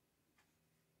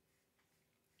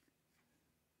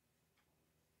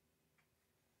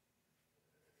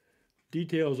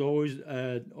 Details always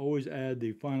add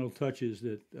the final touches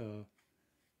that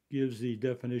gives the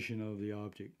definition of the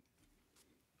object.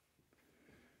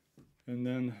 And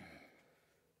then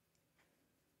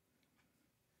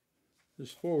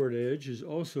this forward edge is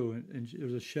also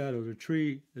there's a shadow. The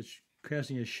tree that's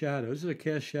casting a shadow. This is a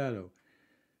cast shadow.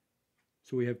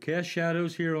 So we have cast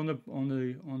shadows here on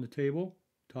the table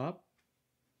top,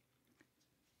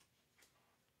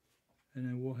 and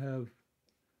then we'll have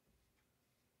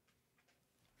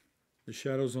the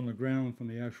shadows on the ground from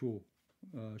the actual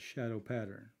shadow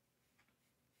pattern.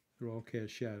 They're all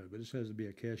cast shadow, but this has to be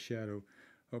a cast shadow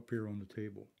up here on the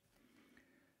table.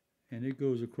 And it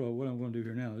goes across, what I'm going to do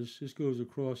here now, this goes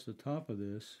across the top of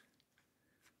this.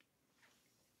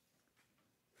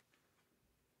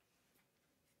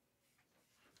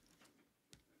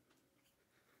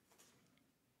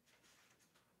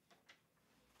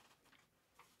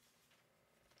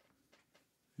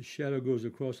 The shadow goes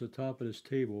across the top of this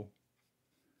table,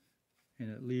 and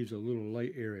it leaves a little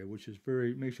light area, which is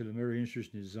makes it a very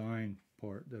interesting design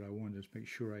part that I wanted to make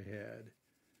sure I had.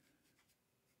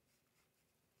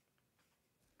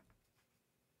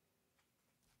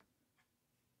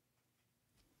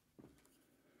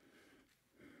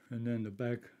 And then the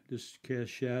back, this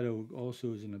cast shadow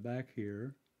also is in the back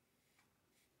here.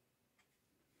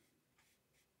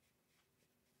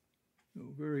 So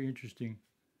very interesting.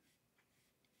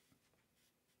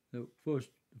 The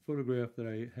photograph that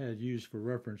I had used for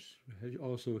reference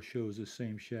also shows the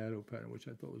same shadow pattern, which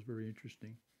I thought was very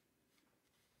interesting.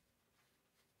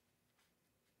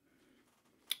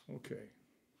 Okay.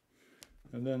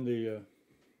 And then the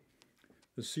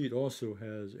seat also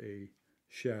has a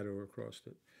shadow across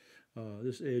it.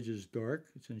 This edge is dark,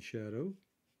 it's in shadow.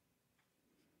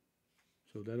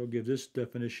 So that'll give this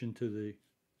definition to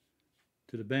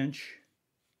the bench.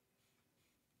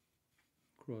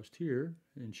 Across here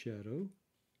in shadow.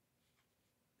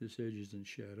 This edge is in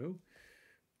shadow.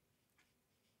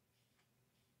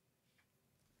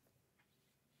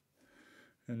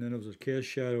 And then there was a cast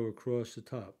shadow across the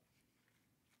top.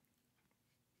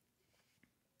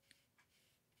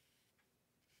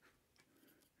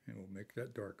 And we'll make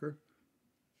that darker.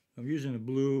 I'm using the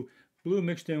blue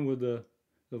mixed in with the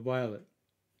violet.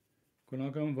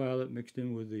 Quinacridone violet mixed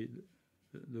in with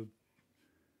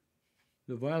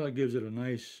the violet gives it a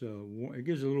nice, it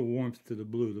gives a little warmth to the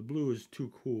blue. The blue is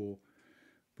too cool,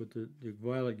 but the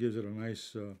violet gives it a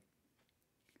nice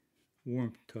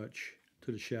warmth touch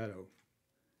to the shadow.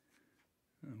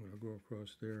 I'm going to go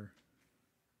across there.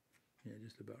 Yeah,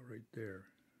 just about right there.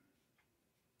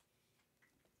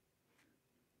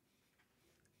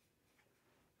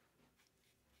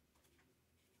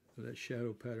 So that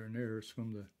shadow pattern there is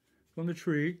from the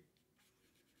tree.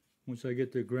 Once I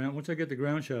get the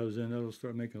ground shadows in, that'll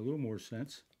start making a little more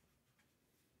sense.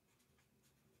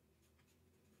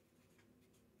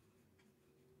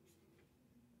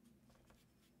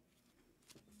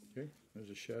 Okay, there's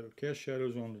a shadow, cast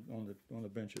shadows on the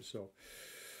bench itself.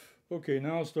 Okay,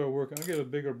 now I'll start working. I'll get a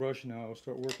bigger brush now. I'll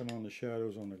start working on the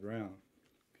shadows on the ground,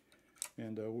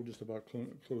 and we'll just about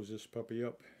close this puppy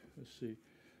up. Let's see.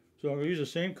 So I'm going to use the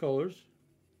same colors.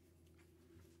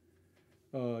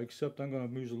 Except I'm going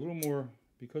to use a little more,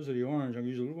 because of the orange, I'm going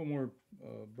to use a little more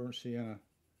burnt sienna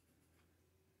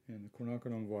and the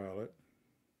quinacridone violet,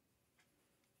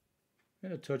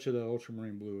 and a touch of the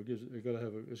ultramarine blue.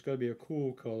 It's got to be a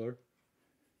cool color.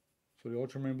 So the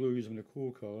ultramarine blue gives me the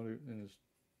cool color, and this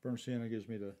burnt sienna gives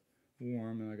me the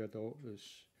warm, and I got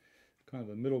this kind of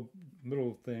a middle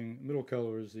thing. Middle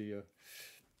color is the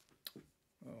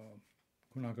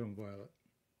quinacridone violet.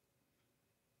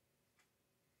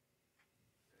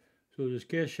 So there's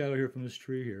cast shadow here from this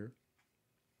tree here.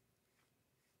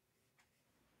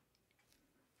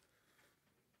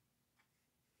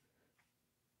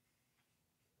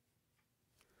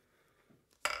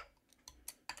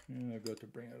 And I've got to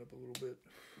bring it up a little bit.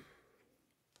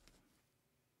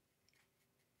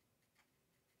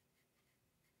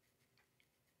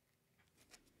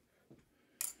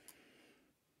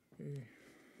 Okay.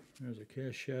 There's a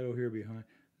cast shadow here behind.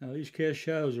 Now these cast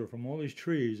shadows are from all these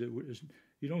trees.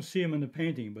 You don't see them in the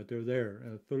painting, but they're there.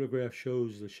 The photograph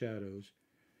shows the shadows.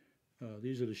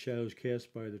 These are the shadows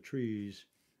cast by the trees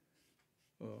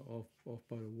off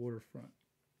by the waterfront.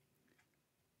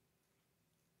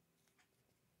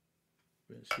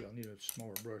 Let's see, I'll need a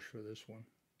smaller brush for this one.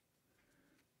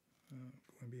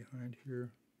 Going behind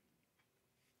here.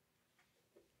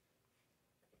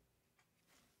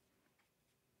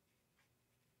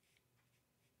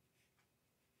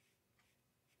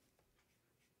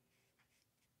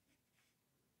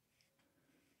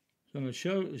 So the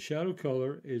shadow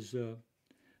color is the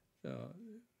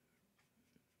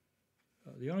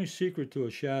only secret to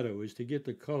a shadow is to get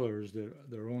the colors that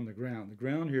are on the ground. The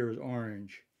ground here is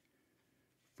orange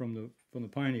from the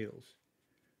pine needles,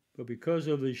 but because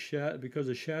the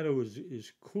shadow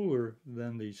is cooler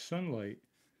than the sunlight,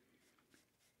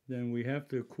 then we have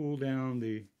to cool down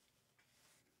the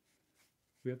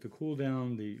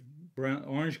brown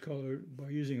orange color by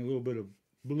using a little bit of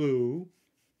blue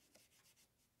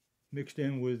mixed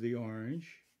in with the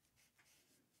orange,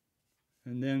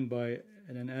 and then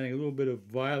adding a little bit of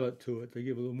violet to it to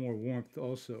give a little more warmth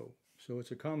also. So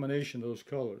it's a combination of those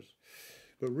colors.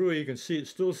 But really you can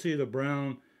still see the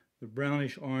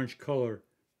brownish orange color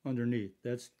underneath.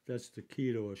 That's the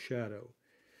key to a shadow.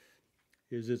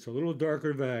 It's a little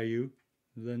darker value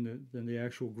than the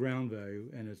actual ground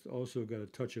value, and it's also got a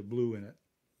touch of blue in it.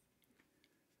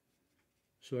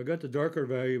 So I got the darker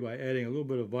value by adding a little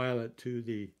bit of violet to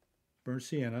the burnt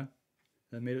sienna.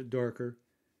 That made it darker.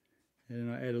 and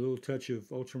then I add a little touch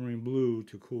of ultramarine blue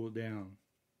to cool it down.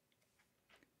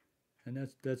 And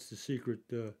that's the secret.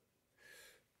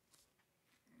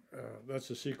 That's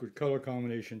the secret color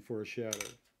combination for a shadow.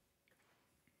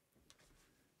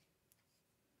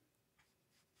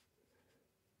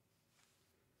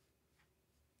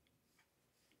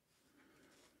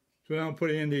 So now I'm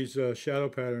putting in these shadow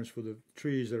patterns for the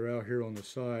trees that are out here on the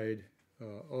side,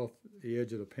 off the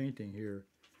edge of the painting here.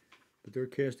 But they're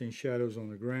casting shadows on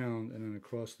the ground and then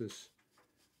across this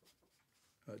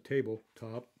table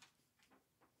top.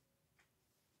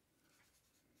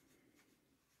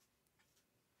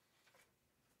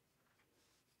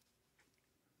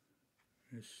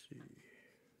 Let's see.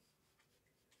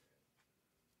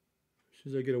 As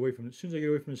soon as I get away from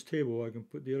this table, I can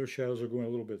put the other shadows are going a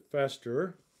little bit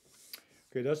faster.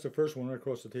 Okay, that's the first one right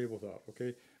across the tabletop.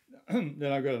 Okay,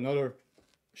 then I've got another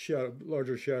shadow,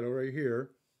 larger shadow right here.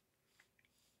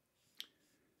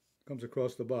 Comes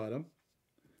across the bottom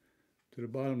to the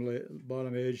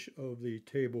bottom edge of the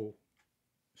table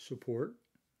support.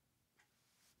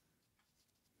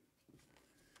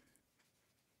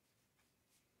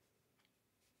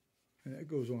 And that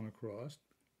goes on across.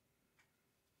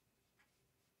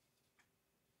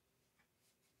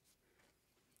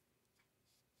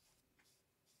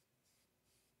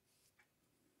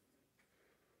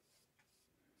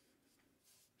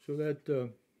 So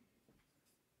that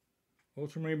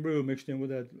ultramarine blue mixed in with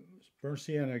that burnt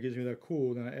sienna gives me that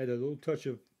cool. Then I add a little touch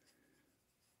of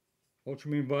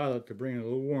ultramarine violet to bring in a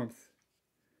little warmth.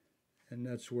 And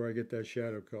that's where I get that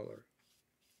shadow color.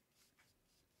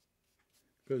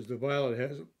 Because the violet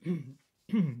has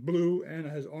blue and it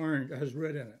has orange, it has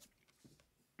red in it.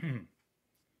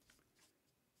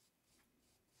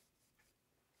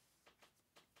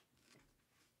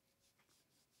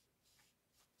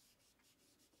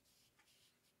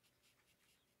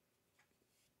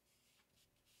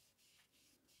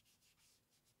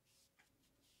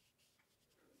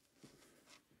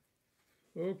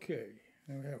 Okay,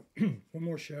 now we have one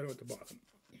more shadow at the bottom.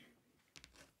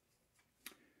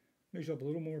 Mix up a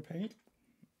little more paint.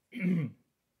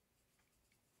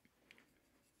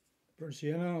 Burnt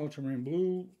sienna, ultramarine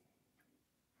blue,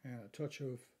 and a touch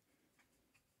of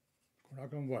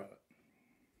quinacridone violet.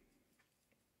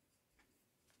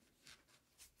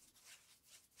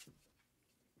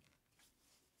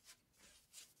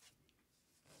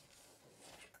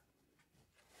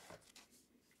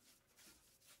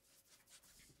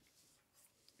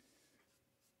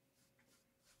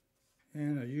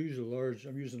 And I'm using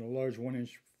a large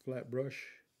 1-inch flat brush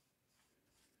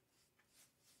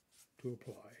to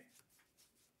apply.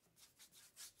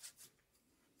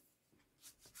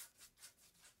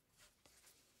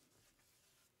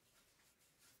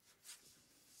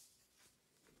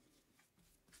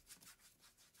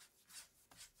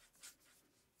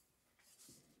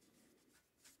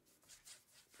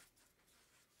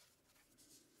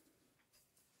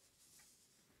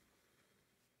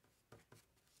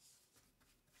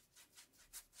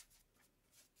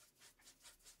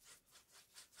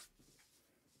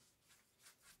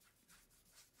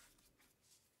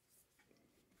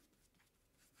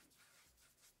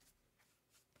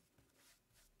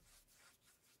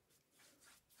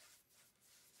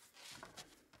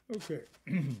 Okay.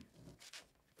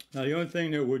 Now the only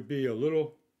thing that would be a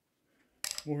little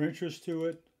more interest to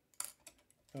it,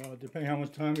 depending how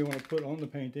much time you want to put on the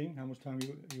painting, how much time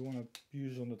you want to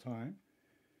use on the time,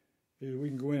 is we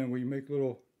can go in and we make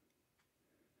little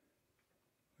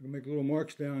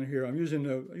marks down here. I'm using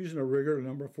a rigger, a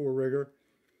number 4 rigger,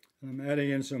 and I'm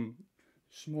adding in some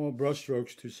small brush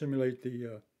strokes to simulate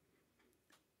the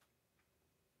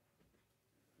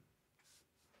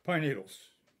pine needles.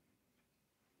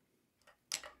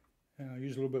 And I'll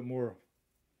use a little more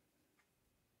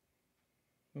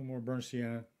burnt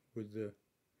sienna with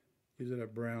gives it a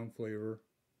brown flavor.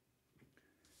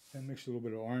 And mix a little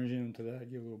bit of orange into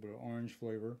that, give a little bit of orange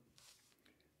flavor.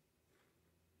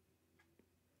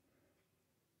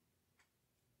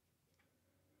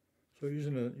 So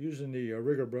using the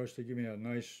rigger brush to give me a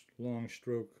nice long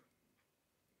stroke.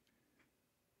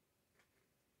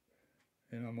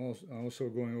 And I'm also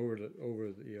going over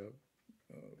the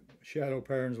shadow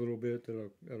patterns a little bit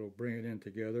that'll bring it in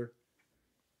together.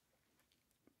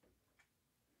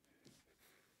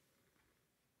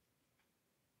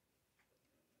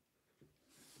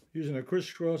 Using a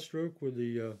crisscross stroke with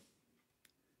the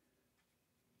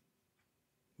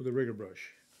rigger brush.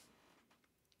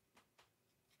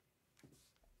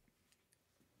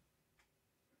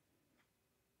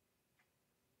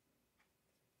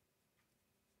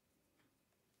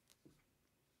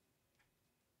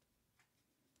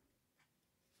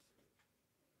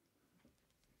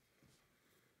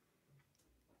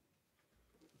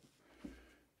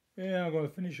 And I'm going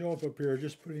to finish off up here,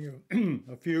 just putting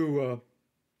a few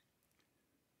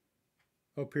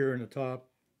up here in the top,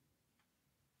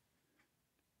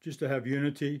 just to have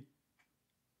unity.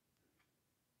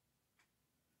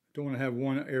 Don't want to have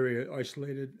one area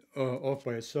isolated off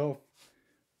by itself,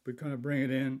 but kind of bring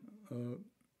it in.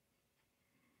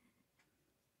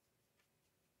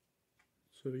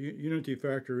 So the unity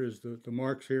factor is the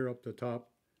marks here up the top.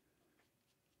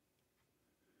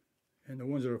 And the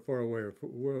ones that are far away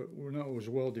were not as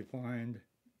well defined.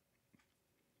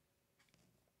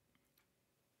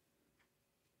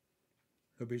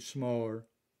 They'll be smaller,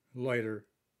 lighter,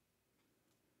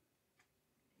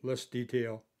 less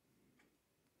detail.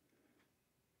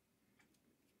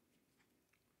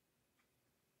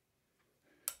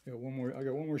 I got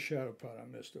one more shadow pattern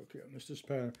I missed. Okay, I missed this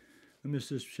pattern. I missed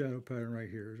this shadow pattern right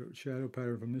here. There's a shadow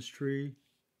pattern from this tree.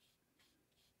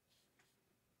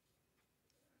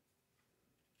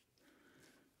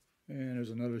 And there's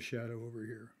another shadow over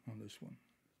here on this one.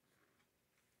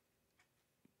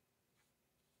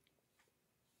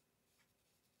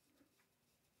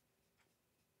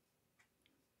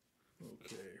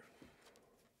 Okay.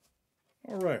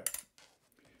 All right.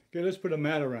 Okay, let's put a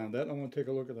mat around that. I'm going to take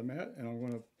a look at the mat, and I'm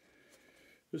going to,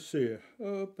 let's see.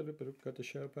 Got the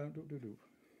shadow pattern.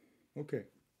 Okay.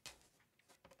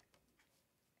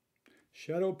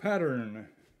 Shadow pattern.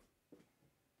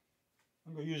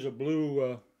 I'm going to use a blue.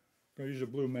 I'm going to use a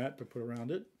blue mat to put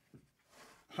around it.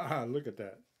 Haha, look at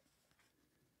that.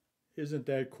 Isn't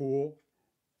that cool?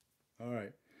 All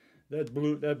right. That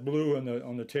blue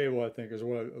on the table, I think,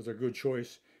 was a good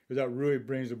choice, because that really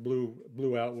brings the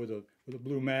blue out with a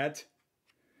blue mat.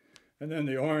 And then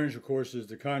the orange, of course, is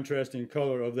the contrasting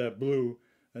color of that blue,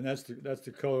 and that's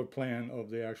the color plan of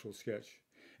the actual sketch.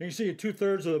 And you see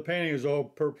 2/3 of the painting is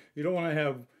all you don't want to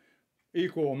have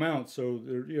equal amounts, so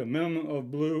there's a minimum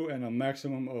of blue and a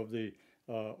maximum of the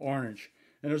orange.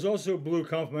 And there's also blue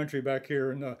complementary back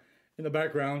here in the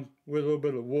background with a little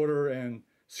bit of water and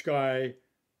sky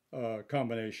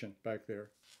combination back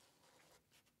there.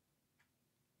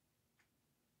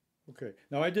 Okay,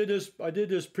 now I did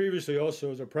this previously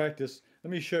also as a practice.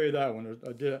 Let me show you that one.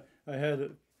 I had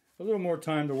a little more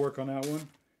time to work on that one.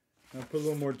 I put a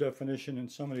little more definition in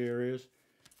some of the areas.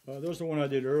 There's the one I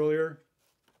did earlier.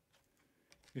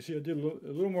 You see, I did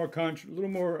a little more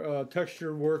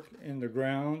texture work in the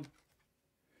ground,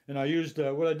 and I used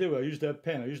what I did. I used that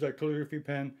pen. I used that calligraphy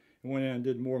pen and went in and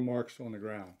did more marks on the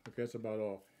ground. Okay, that's about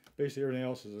all. Basically, everything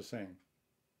else is the same.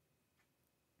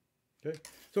 Okay,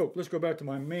 so let's go back to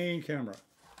my main camera.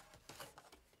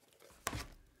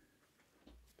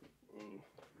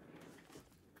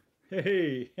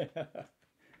 Hey,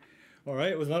 all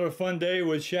right. It was another fun day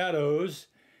with shadows,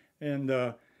 and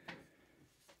the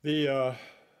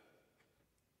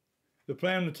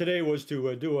plan today was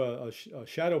to do a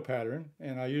shadow pattern,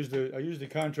 and I used the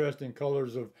contrasting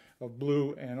colors of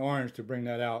blue and orange to bring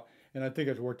that out, and I think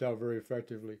it's worked out very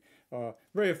effectively.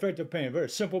 Very effective painting, very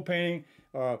simple painting,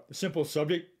 simple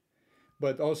subject,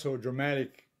 but also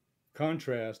dramatic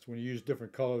contrast when you use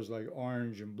different colors like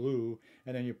orange and blue,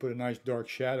 and then you put a nice dark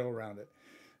shadow around it.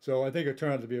 So I think it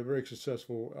turned out to be a very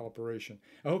successful operation.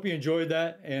 I hope you enjoyed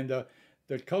that, and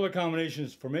the color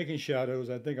combinations for making shadows,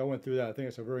 I think I went through that. I think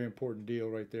it's a very important deal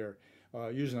right there.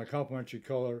 Using a complementary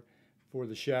color for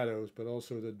the shadows, but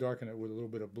also to darken it with a little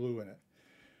bit of blue in it.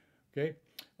 Okay.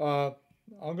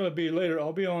 I'm going to be later.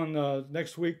 I'll be on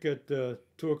next week at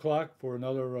 2 o'clock for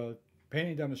another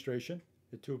painting demonstration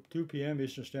at 2 p.m.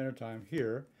 Eastern Standard Time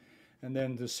here. And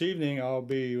then this evening I'll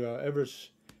be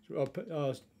Everett's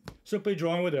Simply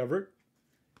Drawing with Everett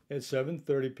at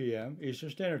 7:30 p.m. Eastern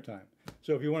Standard Time.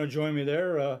 So if you want to join me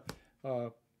there,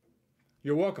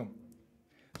 you're welcome.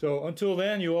 So until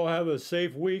then, you all have a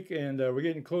safe week, and we're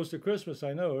getting close to Christmas.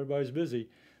 I know everybody's busy.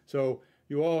 So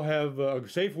you all have a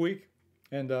safe week,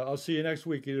 and I'll see you next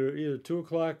week, either 2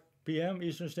 o'clock p.m.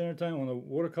 Eastern Standard Time on the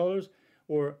watercolors,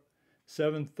 or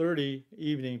 7:30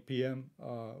 evening p.m.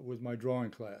 With my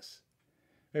drawing class.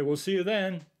 Hey, we'll see you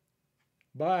then.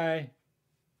 Bye.